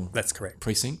Coorong That's correct.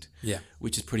 precinct, Yeah.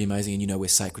 which is pretty amazing. And you know where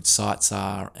sacred sites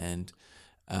are, and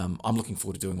I'm looking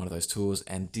forward to doing one of those tours.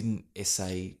 And didn't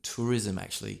SA Tourism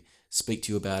actually speak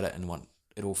to you about it and want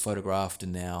it all photographed?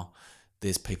 And now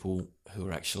there's people who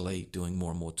are actually doing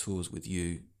more and more tours with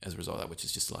you as a result of that, which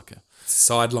is just like a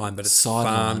Sideline, but it's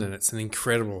Sideline. fun and it's an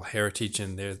incredible heritage,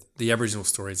 and the Aboriginal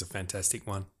story is a fantastic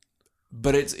one.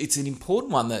 But it's an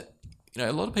important one that, you know,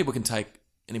 a lot of people can take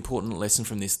an important lesson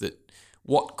from this, that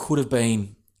what could have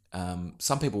been,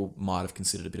 some people might have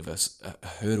considered a bit of a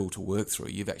hurdle to work through.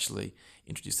 You've actually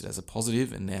introduced it as a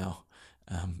positive, and now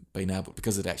been able,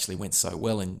 because it actually went so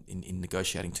well in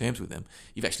negotiating terms with them,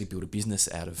 you've actually built a business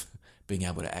out of being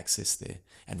able to access there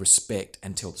and respect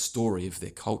and tell the story of their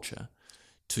culture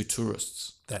to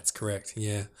tourists. That's correct,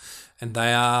 yeah. And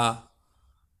they are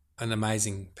an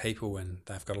amazing people, and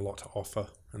they've got a lot to offer,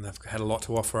 and they've had a lot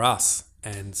to offer us.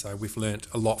 And so we've learnt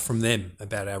a lot from them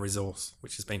about our resource,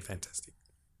 which has been fantastic.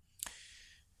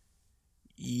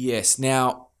 Yes.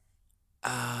 Now,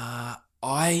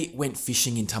 I went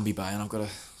fishing in Tumby Bay, and I've got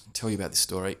to tell you about this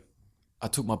story. I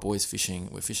took my boys fishing.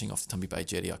 We're fishing off the Tumby Bay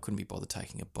jetty. I couldn't be bothered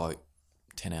taking a boat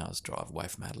 10 hours drive away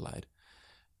from Adelaide.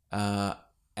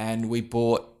 And we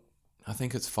bought, I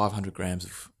think it's 500 grams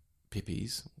of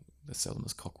pippies. They sell them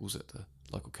as cockles at the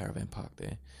local caravan park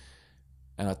there.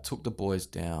 And I took the boys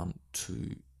down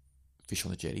to fish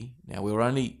on the jetty. Now, we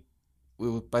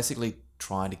were basically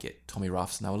trying to get Tommy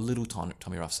Ruffs, and they were little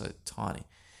Tommy Ruffs, so tiny.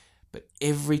 But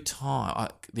every time,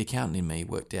 the accountant in me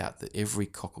worked out that every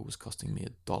cockle was costing me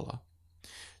 $1.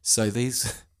 So it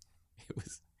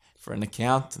was, for an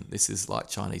accountant, this is like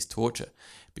Chinese torture,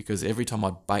 because every time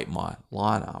I'd bait my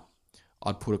line up,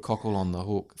 I'd put a cockle on the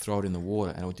hook, throw it in the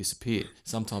water, and it would disappear.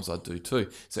 Sometimes I'd do two.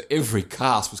 So every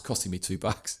cast was costing me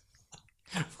 $2.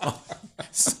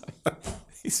 So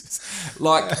this was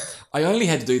like, I only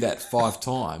had to do that 5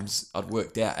 times. I'd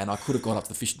worked out, and I could have gone up to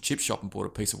the fish and chip shop and bought a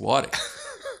piece of whiting.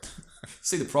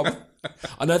 See the problem?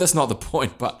 I know that's not the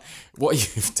point, but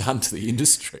what you've done to the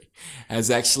industry has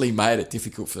actually made it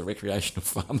difficult for the recreational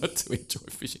farmer to enjoy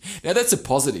fishing. Now, that's a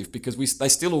positive, because they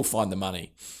still all find the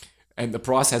money, and the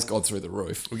price has gone through the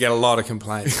roof. We get a lot of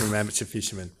complaints from amateur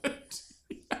fishermen.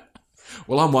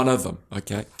 Well, I'm one of them,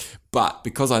 okay? But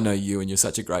because I know you and you're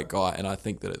such a great guy, and I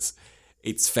think that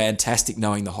it's fantastic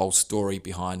knowing the whole story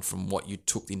behind, from what you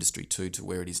took the industry to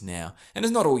where it is now. And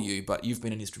it's not all you, but you've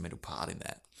been an instrumental part in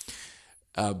that.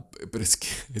 But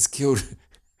it's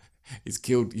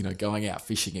killed, you know, going out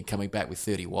fishing and coming back with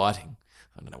 30 whiting.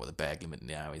 I don't know what the bag limit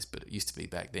now is, but it used to be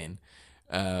back then.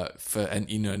 And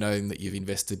you know, knowing that you've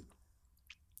invested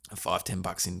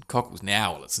 $5-10 in cockles,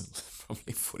 now, well, it's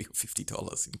probably $40 or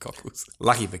 $50 in cockles.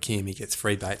 Lucky for Kim, he gets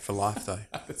free bait for life, though.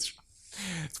 That's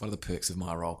right. It's one of the perks of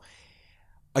my role.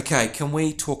 Okay, can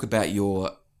we talk about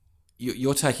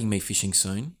you're taking me fishing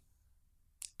soon,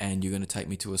 and you're going to take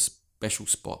me to a special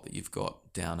spot that you've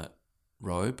got down at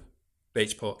Robe?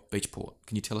 Beachport.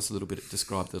 Can you tell us a little bit,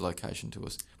 describe the location to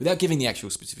us, without giving the actual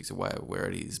specifics away of where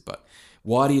it is, but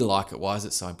why do you like it? Why is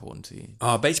it so important to you?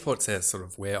 Beachport's sort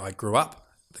of where I grew up,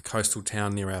 the coastal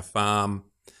town near our farm.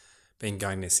 Been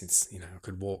going there since, you know, I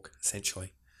could walk,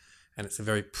 essentially. And it's a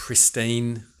very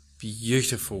pristine,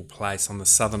 beautiful place on the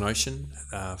Southern Ocean,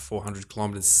 400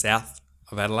 kilometres south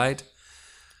of Adelaide.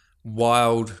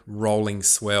 Wild rolling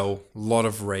swell, lot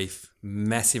of reef,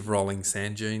 massive rolling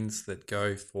sand dunes that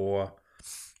go for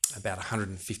about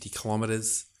 150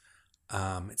 kilometres.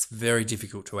 It's very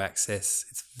difficult to access.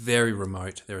 It's very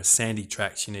remote. There are sandy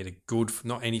tracks. You need a good,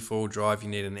 not any four-wheel drive, you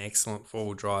need an excellent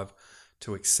four-wheel drive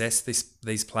to access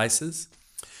these places.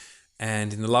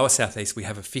 And in the lower southeast, we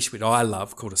have a fish which I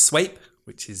love called a sweep,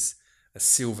 which is a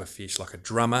silver fish, like a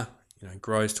drummer. You know,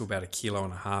 grows to about 1.5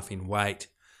 kilos in weight.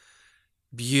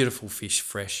 Beautiful fish,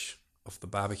 fresh off the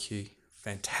barbecue.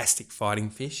 Fantastic fighting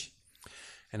fish.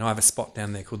 And I have a spot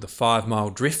down there called the 5 Mile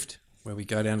Drift, where we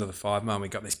go down to the 5 Mile and we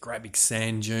got this great big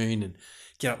sand dune and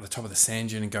get up the top of the sand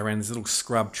dune and go around this little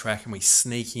scrub track, and we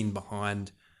sneak in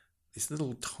behind this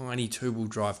little tiny 2-wheel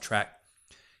drive track.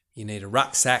 You need a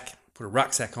rucksack, put a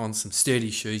rucksack on, some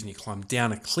sturdy shoes, and you climb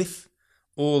down a cliff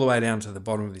all the way down to the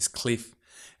bottom of this cliff.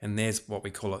 And there's what we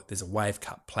call there's a wave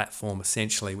cut platform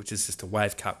essentially, which is just a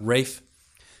wave cut reef.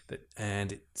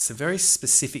 And it's a very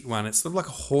specific one. It's sort of like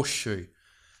a horseshoe,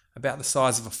 about the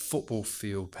size of a football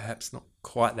field, perhaps not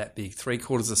quite that big,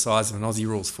 3/4 the size of an Aussie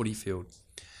Rules footy field.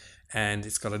 And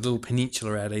it's got a little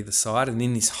peninsula out either side. And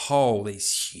in this hole,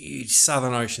 these huge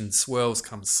Southern Ocean swells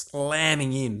come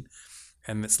slamming in.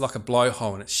 And it's like a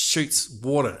blowhole, and it shoots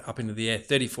water up into the air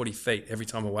 30, 40 feet every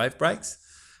time a wave breaks.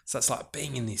 So it's like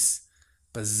being in this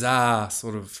bizarre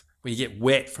sort of, where you get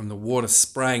wet from the water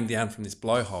spraying down from this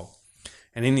blowhole.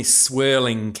 And in this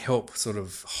swirling kelp sort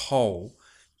of hole,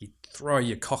 you throw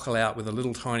your cockle out with a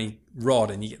little tiny rod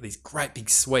and you get these great big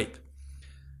sweep.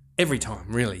 Every time,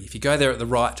 really. If you go there at the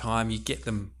right time, you get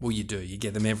them, well, you do. You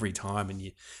get them every time, and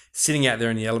you're sitting out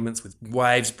there in the elements with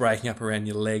waves breaking up around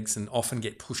your legs and often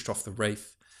get pushed off the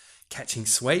reef, catching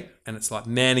sweep, and it's like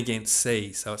man against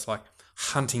sea. So it's like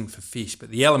hunting for fish, but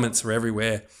the elements are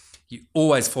everywhere. You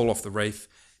always fall off the reef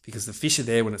because the fish are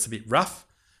there when it's a bit rough.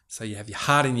 So you have your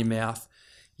heart in your mouth.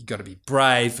 You've got to be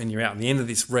brave, and you're out on the end of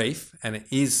this reef, and it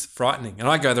is frightening. And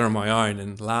I go there on my own,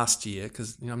 and last year,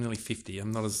 because I'm nearly 50,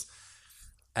 I'm not as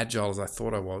agile as I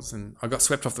thought I was, and I got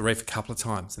swept off the reef a couple of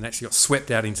times and actually got swept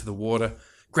out into the water,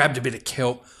 grabbed a bit of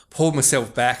kelp, pulled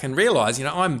myself back and realised,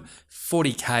 I'm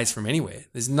 40 k's from anywhere.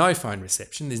 There's no phone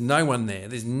reception. There's no one there.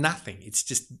 There's nothing. It's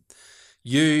just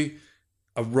you,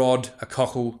 a rod, a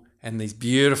cockle, and these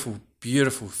beautiful,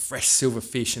 beautiful fresh silver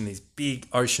fish and these big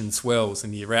ocean swells,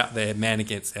 and you're out there man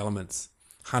against elements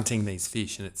hunting these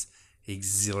fish, and it's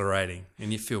exhilarating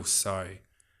and you feel so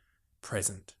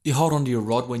present. You hold on to your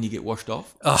rod when you get washed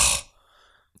off? Oh,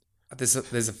 there's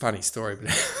a funny story,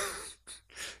 but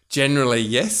generally,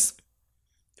 yes.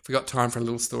 Have we got time for a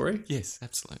little story? Yes,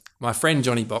 absolutely. My friend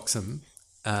Johnny Boxham,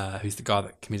 who's the guy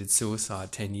that committed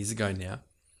suicide 10 years ago now,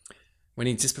 when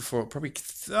he just before,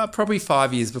 probably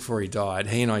 5 years before he died,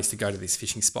 he and I used to go to this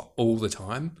fishing spot all the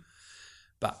time.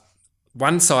 But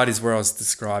one side is where I was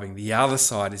describing. The other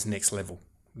side is next level.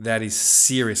 That is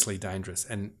seriously dangerous.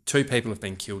 And 2 people have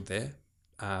been killed there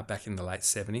back in the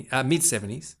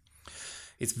mid-70s.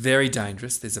 It's very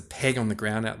dangerous. There's a peg on the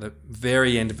ground out the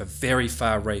very end of a very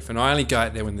far reef. And I only go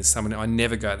out there when there's someone. I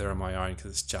never go out there on my own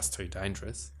because it's just too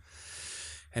dangerous.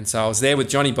 And so I was there with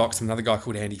Johnny Box and another guy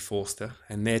called Andy Forster.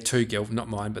 And their 2 not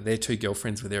mine, but their 2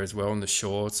 girlfriends were there as well on the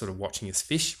shore, sort of watching us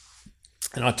fish.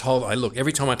 And I told, look,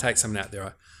 every time I take someone out there,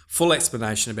 a full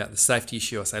explanation about the safety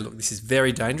issue. I say, look, this is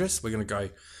very dangerous. We're going to go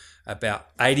about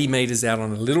 80 metres out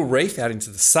on a little reef out into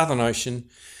the Southern Ocean.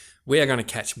 We are going to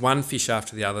catch one fish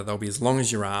after the other. They'll be as long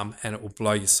as your arm and it will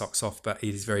blow your socks off, but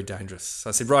it is very dangerous. So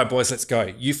I said, right, boys, let's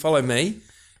go. You follow me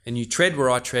and you tread where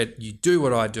I tread. You do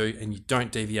what I do and you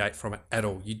don't deviate from it at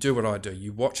all. You do what I do.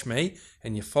 You watch me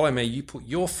and you follow me. You put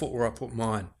your foot where I put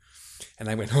mine. And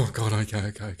they went, oh, God,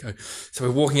 okay. So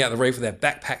we're walking out the reef with our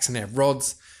backpacks and our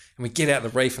rods, and we get out the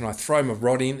reef and I throw my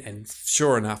rod in, and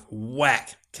sure enough,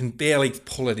 whack, can barely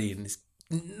pull it in. This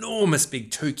enormous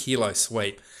big 2-kilo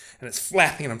sweep, and it's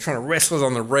flapping, and I'm trying to wrestle it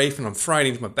on the reef, and I'm throwing it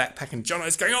into my backpack, and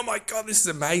Jono's going, oh my God, this is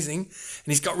amazing. And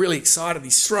he's got really excited.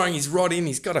 He's throwing his rod in.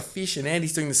 He's got a fish, and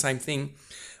Andy's doing the same thing.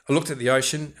 I looked at the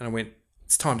ocean and I went,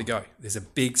 it's time to go. There's a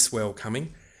big swell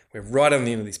coming. We're right on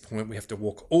the end of this point. We have to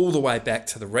walk all the way back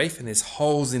to the reef, and there's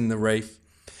holes in the reef.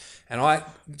 And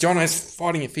Jono's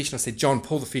fighting a fish, and I said, John,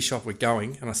 pull the fish off, we're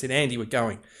going. And I said, Andy, we're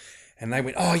going. And they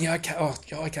went, oh, yeah, okay. Oh,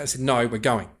 okay. I said, no, we're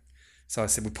going. So I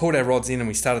said, we pulled our rods in and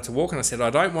we started to walk. And I said, I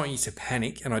don't want you to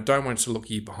panic, and I don't want you to look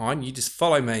you behind. You just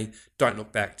follow me. Don't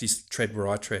look back. Just tread where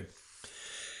I tread.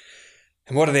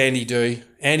 And what did Andy do?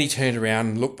 Andy turned around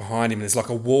and looked behind him, and there's like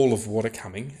a wall of water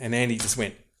coming. And Andy just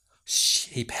went,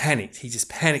 he panicked. He just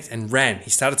panicked and ran. He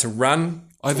started to run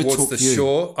towards the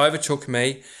shore, overtook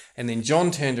me. And then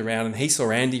John turned around and he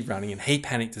saw Andy running, and he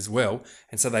panicked as well.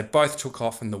 And so they both took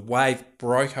off, and the wave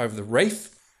broke over the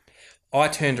reef. I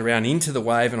turned around into the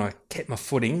wave and I kept my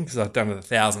footing because I've done it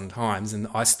 1,000 times. And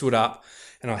I stood up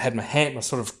and I had my hand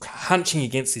sort of hunching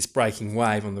against this breaking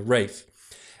wave on the reef.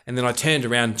 And then I turned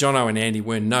around. Jono and Andy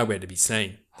weren't nowhere to be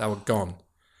seen. They were gone.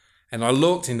 And I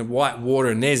looked into white water,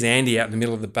 and there's Andy out in the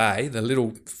middle of the bay, the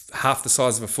little half the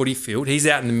size of a footy field. He's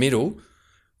out in the middle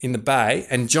in the bay,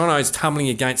 and Jono's tumbling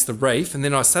against the reef. And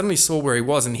then I suddenly saw where he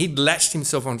was, and he'd latched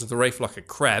himself onto the reef like a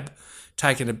crab,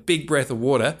 taking a big breath of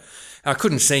water. I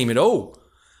couldn't see him at all.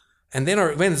 And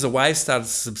then when the waves started to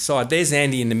subside, there's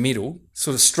Andy in the middle,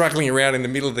 sort of struggling around in the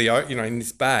middle of the, in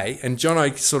this bay. And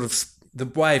Jono the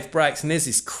wave breaks and there's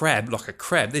this crab, like a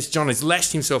crab. There's Jono's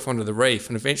lashed himself onto the reef,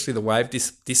 and eventually the wave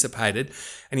dissipated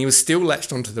and he was still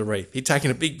lashed onto the reef. He'd taken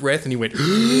a big breath and he went,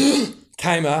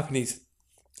 came up, and his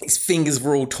fingers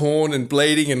were all torn and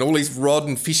bleeding, and all his rod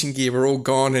and fishing gear were all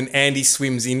gone. And Andy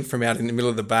swims in from out in the middle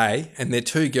of the bay, and their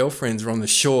two girlfriends were on the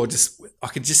shore. I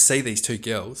could just see these two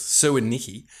girls, Sue and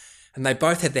Nikki, and they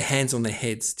both had their hands on their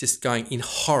heads, just going in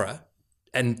horror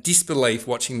and disbelief,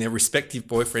 watching their respective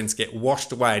boyfriends get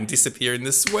washed away and disappear in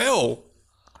the swell.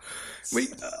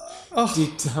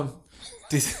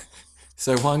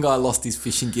 So one guy lost his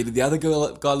fishing gear. Did the other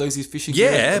guy lose his fishing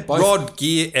gear? Yeah, rod,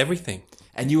 gear, everything.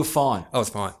 And you were fine? I was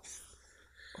fine.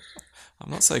 I'm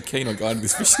not so keen on going to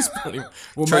this fishing spot anymore.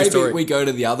 Well, True maybe story. we go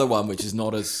to the other one, which is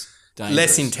not as dangerous.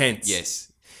 Less intense.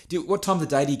 Yes. What time of the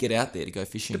day do you get out there to go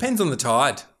fishing? Depends on the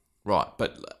tide. Right,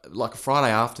 but like a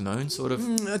Friday afternoon, sort of?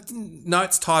 No,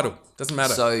 it's tidal. Doesn't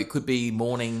matter. So it could be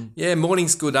morning. Yeah,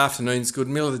 morning's good, afternoon's good,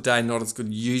 middle of the day not as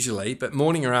good usually, but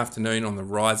morning or afternoon on the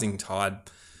rising tide,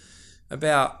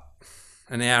 about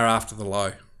an hour after the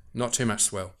low. Not too much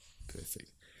swell. Perfect.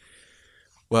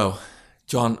 Well,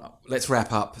 John, let's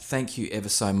wrap up. Thank you ever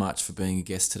so much for being a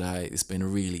guest today. It's been a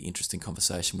really interesting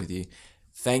conversation with you.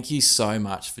 Thank you so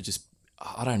much for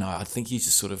I think you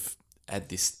just sort of add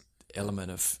this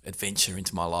element of adventure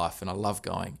into my life, and I love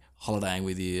going holidaying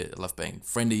with you. I love being a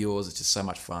friend of yours. It's just so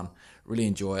much fun. Really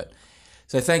enjoy it.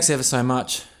 So thanks ever so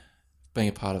much for being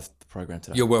a part of the program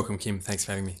today. You're welcome, Kim. Thanks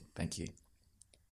for having me. Thank you.